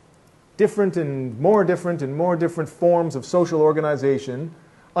 Different and more different forms of social organization,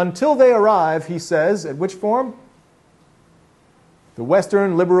 until they arrive, he says, at which form? The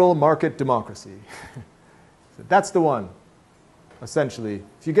Western liberal market democracy. So that's the one, essentially.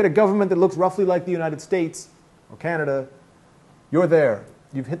 If you get a government that looks roughly like the United States or Canada, you're there.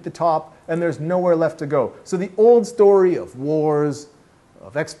 You've hit the top, and there's nowhere left to go. So the old story of wars,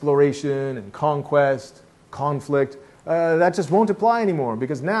 of exploration and conquest, conflict, that just won't apply anymore,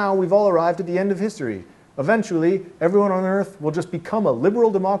 because now we've all arrived at the end of history. Eventually, everyone on Earth will just become a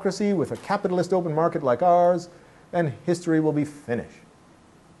liberal democracy with a capitalist open market like ours, and history will be finished.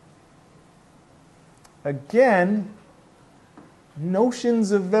 Again,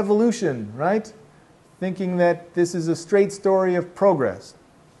 notions of evolution, right? Thinking that this is a straight story of progress.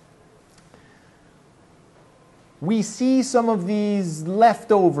 We see some of these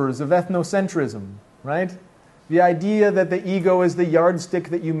leftovers of ethnocentrism, right? The idea that the ego is the yardstick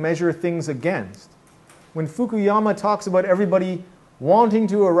that you measure things against. When Fukuyama talks about everybody wanting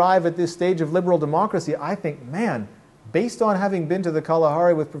to arrive at this stage of liberal democracy, I think, man, based on having been to the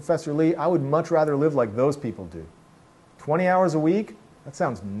Kalahari with Professor Lee, I would much rather live like those people do. 20 hours a week? That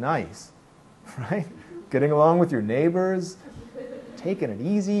sounds nice, right? Getting along with your neighbors, taking it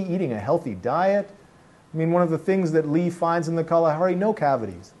easy, eating a healthy diet. I mean, one of the things that Lee finds in the Kalahari, no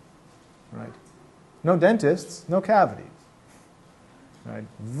cavities, right? No dentists, no cavities, right?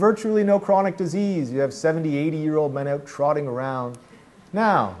 Virtually no chronic disease. You have 70, 80-year-old men out trotting around.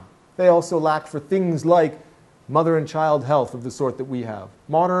 Now, they also lack for things like mother and child health of the sort that we have.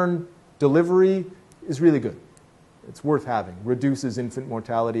 Modern delivery is really good. It's worth having. Reduces infant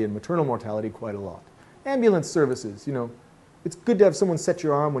mortality and maternal mortality quite a lot. Ambulance services, it's good to have someone set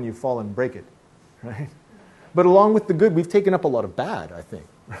your arm when you fall and break it, right? But along with the good, we've taken up a lot of bad, I think,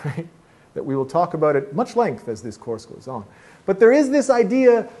 right? That we will talk about at much length as this course goes on. But there is this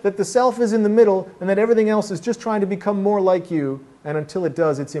idea that the self is in the middle and that everything else is just trying to become more like you, and until it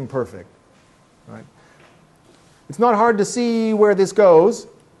does, it's imperfect, right? It's not hard to see where this goes,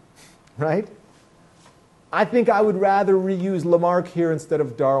 right? I think I would rather reuse Lamarck here instead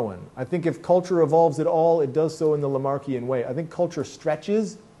of Darwin. I think if culture evolves at all, it does so in the Lamarckian way. I think culture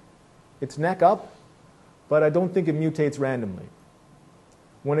stretches its neck up, but I don't think it mutates randomly.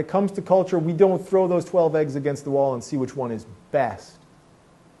 When it comes to culture, we don't throw those 12 eggs against the wall and see which one is best.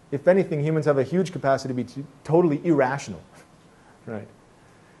 If anything, humans have a huge capacity to be totally irrational, right?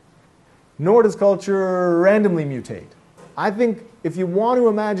 Nor does culture randomly mutate. I think if you want to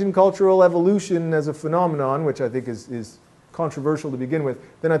imagine cultural evolution as a phenomenon, which I think is controversial to begin with,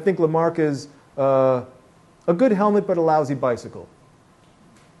 then I think Lamarck is a good helmet but a lousy bicycle.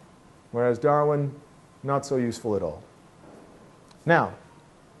 Whereas Darwin, not so useful at all. Now,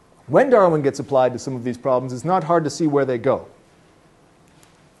 when Darwin gets applied to some of these problems, it's not hard to see where they go.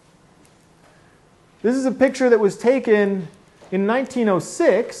 This is a picture that was taken in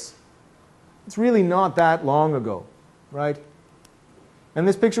 1906. It's really not that long ago, right? And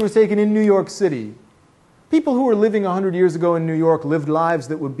this picture was taken in New York City. People who were living 100 years ago in New York lived lives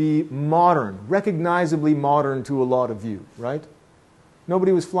that would be modern, recognizably modern to a lot of you, right?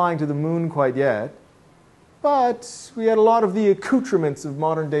 Nobody was flying to the moon quite yet, but we had a lot of the accoutrements of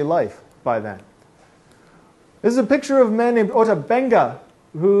modern-day life by then. This is a picture of a man named Ota Benga,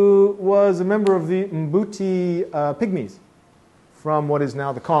 who was a member of the Mbuti Pygmies from what is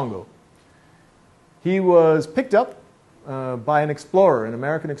now the Congo. He was picked up by an explorer, an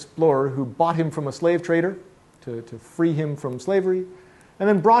American explorer, who bought him from a slave trader to free him from slavery, and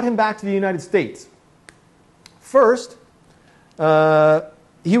then brought him back to the United States. First,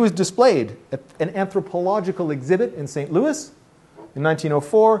 he was displayed at an anthropological exhibit in St. Louis in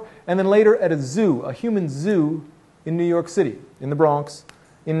 1904, and then later at a zoo, a human zoo in New York City, in the Bronx,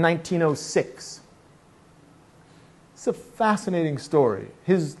 in 1906. It's a fascinating story.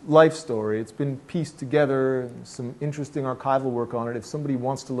 His life story, it's been pieced together, some interesting archival work on it. If somebody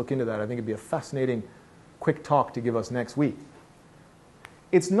wants to look into that, I think it'd be a fascinating quick talk to give us next week.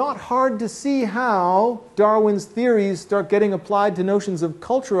 It's not hard to see how Darwin's theories start getting applied to notions of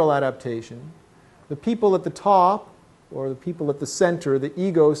cultural adaptation. The people at the top, or the people at the center, the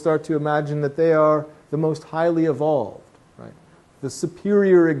ego, start to imagine that they are the most highly evolved, right? The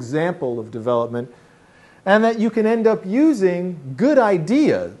superior example of development, and that you can end up using good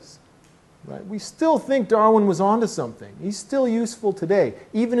ideas. Right? We still think Darwin was onto something. He's still useful today.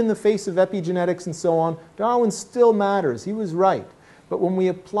 Even in the face of epigenetics and so on, Darwin still matters. He was right. But when we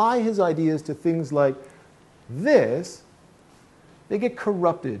apply his ideas to things like this, they get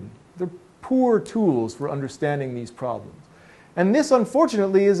corrupted. They're poor tools for understanding these problems. And this,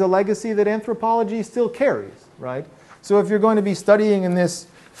 unfortunately, is a legacy that anthropology still carries, right? So if you're going to be studying in this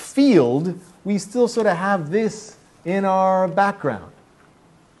field, we still sort of have this in our background,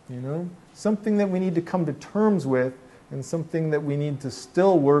 you know? Something that we need to come to terms with and something that we need to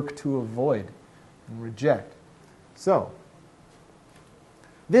still work to avoid and reject. So,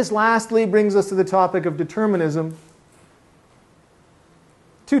 this lastly brings us to the topic of determinism.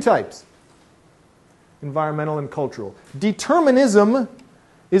 Two types, environmental and cultural. Determinism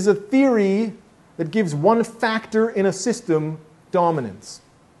is a theory that gives one factor in a system dominance.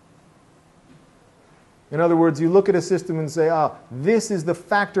 In other words, you look at a system and say, this is the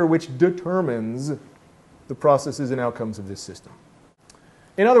factor which determines the processes and outcomes of this system.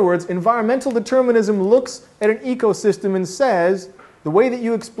 In other words, environmental determinism looks at an ecosystem and says, the way that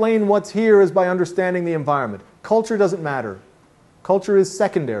you explain what's here is by understanding the environment. Culture doesn't matter. Culture is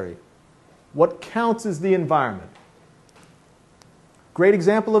secondary. What counts is the environment. Great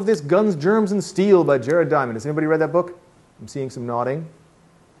example of this, Guns, Germs, and Steel by Jared Diamond. Has anybody read that book? I'm seeing some nodding.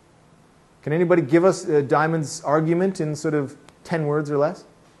 Can anybody give us Diamond's argument in sort of 10 words or less?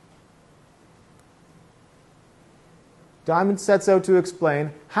 Diamond sets out to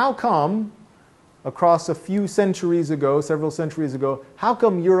explain how come, across a few centuries ago, several centuries ago, how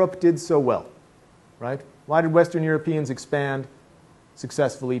come Europe did so well, right? Why did Western Europeans expand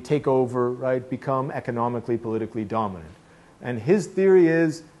successfully, take over, right, become economically, politically dominant? And his theory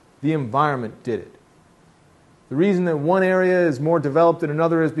is the environment did it. The reason that one area is more developed than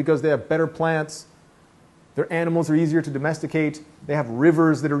another is because they have better plants, their animals are easier to domesticate, they have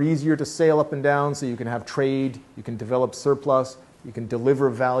rivers that are easier to sail up and down so you can have trade, you can develop surplus, you can deliver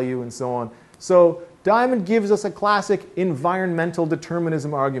value and so on. So Diamond gives us a classic environmental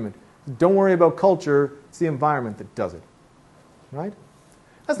determinism argument. Don't worry about culture, it's the environment that does it. Right?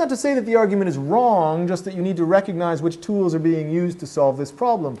 That's not to say that the argument is wrong, just that you need to recognize which tools are being used to solve this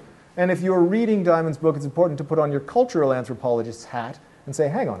problem. And if you're reading Diamond's book, it's important to put on your cultural anthropologist's hat and say,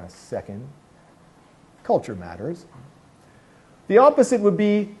 hang on a second, culture matters. The opposite would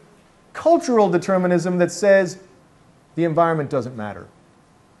be cultural determinism that says the environment doesn't matter.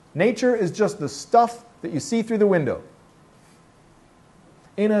 Nature is just the stuff that you see through the window.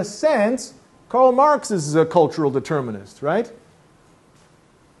 In a sense, Karl Marx is a cultural determinist, right?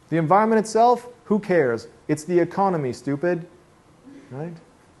 The environment itself, who cares? It's the economy, stupid, right?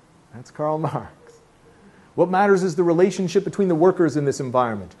 That's Karl Marx. What matters is the relationship between the workers in this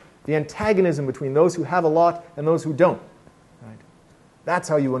environment, the antagonism between those who have a lot and those who don't. Right? That's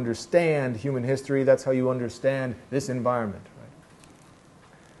how you understand human history. That's how you understand this environment. Right?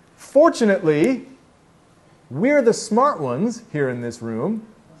 Fortunately, we're the smart ones here in this room,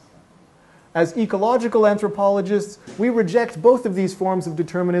 As ecological anthropologists, we reject both of these forms of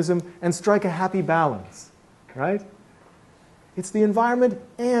determinism and strike a happy balance, right? It's the environment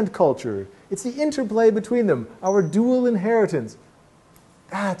and culture. It's the interplay between them, our dual inheritance.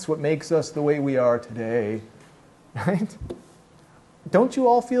 That's what makes us the way we are today, right? Don't you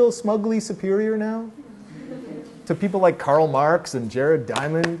all feel smugly superior now to people like Karl Marx and Jared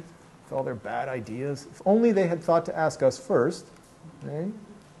Diamond with all their bad ideas? If only they had thought to ask us first, right?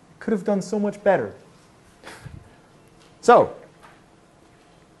 Could have done so much better. So,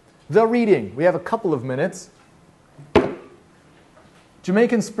 the reading. We have a couple of minutes.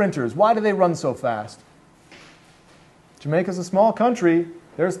 Jamaican sprinters, why do they run so fast? Jamaica's a small country.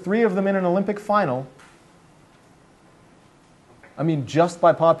 There's 3 of them in an Olympic final. I mean, just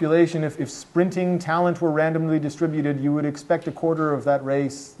by population, if sprinting talent were randomly distributed, you would expect a quarter of that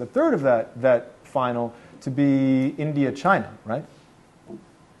race, the third of that final, to be India, China, right?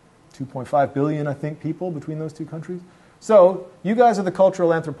 2.5 billion, I think, people between those two countries. So, you guys are the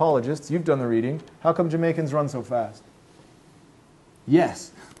cultural anthropologists. You've done the reading. How come Jamaicans run so fast? Yes.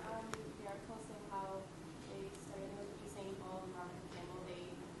 The article saying how they started with Usain Bolt and Robert Campbell.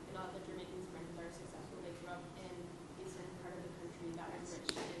 A lot of the Jamaican sprinters are successful. They grew up in a certain part of the country that is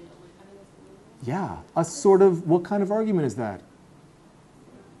rich in aluminum. Yeah. A sort of, what kind of argument is that?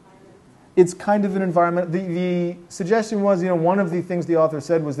 It's kind of an environment. The suggestion was, one of the things the author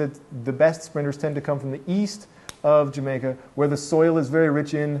said was that the best sprinters tend to come from the east of Jamaica, where the soil is very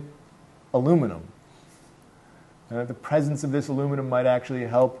rich in aluminum. The presence of this aluminum might actually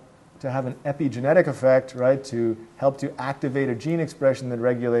help to have an epigenetic effect, right, to help to activate a gene expression that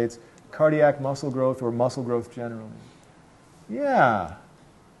regulates cardiac muscle growth or muscle growth generally. Yeah.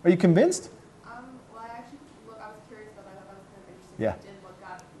 Are you convinced? Well, I was curious about that. That was kind of interesting. Yeah. I did look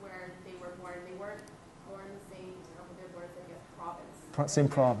up where they were born. They weren't born in the same, they were born in, I guess, province. Same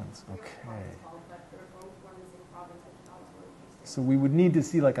province, okay. But they were both born in the same province. I thought that was really interesting. So we would need to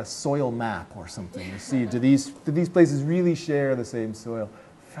see like a soil map or something to see, do these places really share the same soil?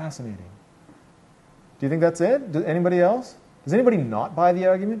 Fascinating. Do you think that's it? Anybody else? Does anybody not buy the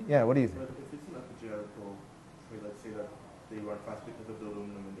argument? Yeah, what do you think? But if it's an ecological trait, let's say that they run fast because of the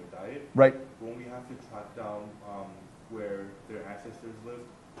aluminum in their diet, Right. won't we have to track down where their ancestors lived?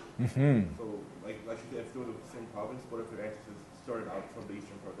 Mm-hmm. So, like if they were the same province, what if their ancestors started out from the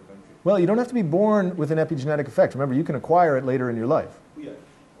eastern part of the country? Well, you don't have to be born with an epigenetic effect. Remember, you can acquire it later in your life. Yeah.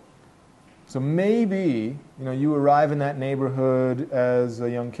 So maybe, you arrive in that neighborhood as a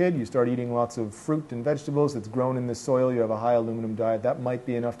young kid, you start eating lots of fruit and vegetables that's grown in this soil, you have a high aluminum diet, that might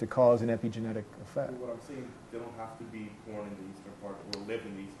be enough to cause an epigenetic effect. What I'm saying, they don't have to be born in the eastern part or live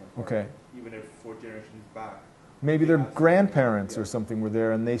in the eastern part. Okay. Even if 4 generations back. Maybe their grandparents or something were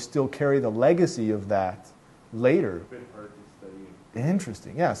there and they still carry the legacy of that later. It's a bit hard to study.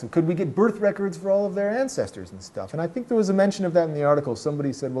 Interesting, yeah. So could we get birth records for all of their ancestors and stuff? And I think there was a mention of that in the article.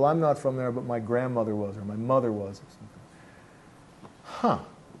 Somebody said, well, I'm not from there, but my grandmother was, or my mother was, or something. Huh.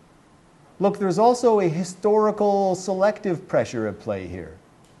 Look, there's also a historical selective pressure at play here,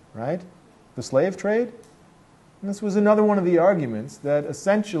 right? The slave trade. And this was another one of the arguments that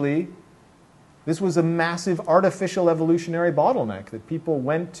essentially this was a massive artificial evolutionary bottleneck, that people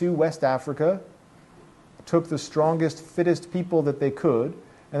went to West Africa, took the strongest, fittest people that they could,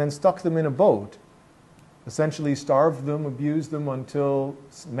 and then stuck them in a boat, essentially starved them, abused them until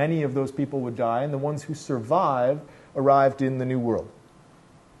many of those people would die, and the ones who survived arrived in the New World,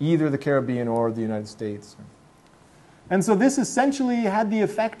 either the Caribbean or the United States. And so this essentially had the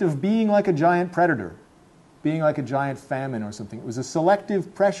effect of being like a giant predator, being like a giant famine or something. It was a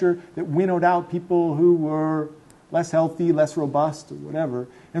selective pressure that winnowed out people who were less healthy, less robust, or whatever.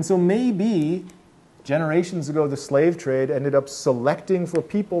 And so maybe generations ago, the slave trade ended up selecting for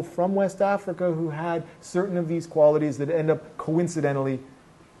people from West Africa who had certain of these qualities that end up coincidentally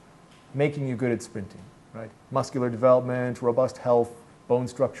making you good at sprinting, right? Muscular development, robust health, bone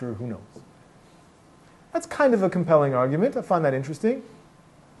structure, who knows? That's kind of a compelling argument. I find that interesting.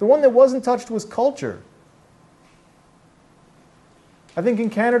 The one that wasn't touched was culture. I think in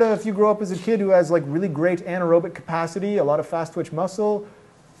Canada, if you grow up as a kid who has like really great anaerobic capacity, a lot of fast twitch muscle,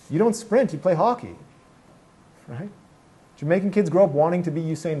 you don't sprint, you play hockey. Right? Jamaican kids grow up wanting to be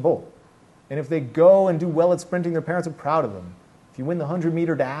Usain Bolt. And if they go and do well at sprinting, their parents are proud of them. If you win the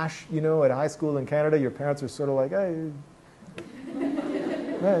 100-meter dash, at high school in Canada, your parents are sort of like, hey,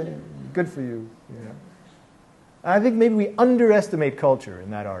 good for you. I think maybe we underestimate culture in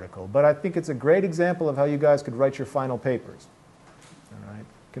that article, but I think it's a great example of how you guys could write your final papers. All right?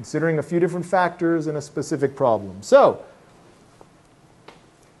 Considering a few different factors and a specific problem. So,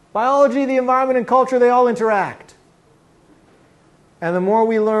 biology, the environment, and culture, they all interact. And the more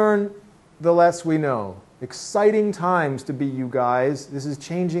we learn, the less we know. Exciting times to be you guys. This is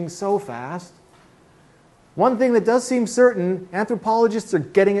changing so fast. One thing that does seem certain, anthropologists are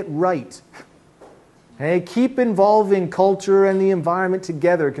getting it right. Hey, keep involving culture and the environment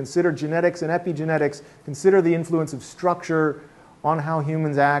together. Consider genetics and epigenetics. Consider the influence of structure on how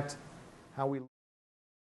humans act, how we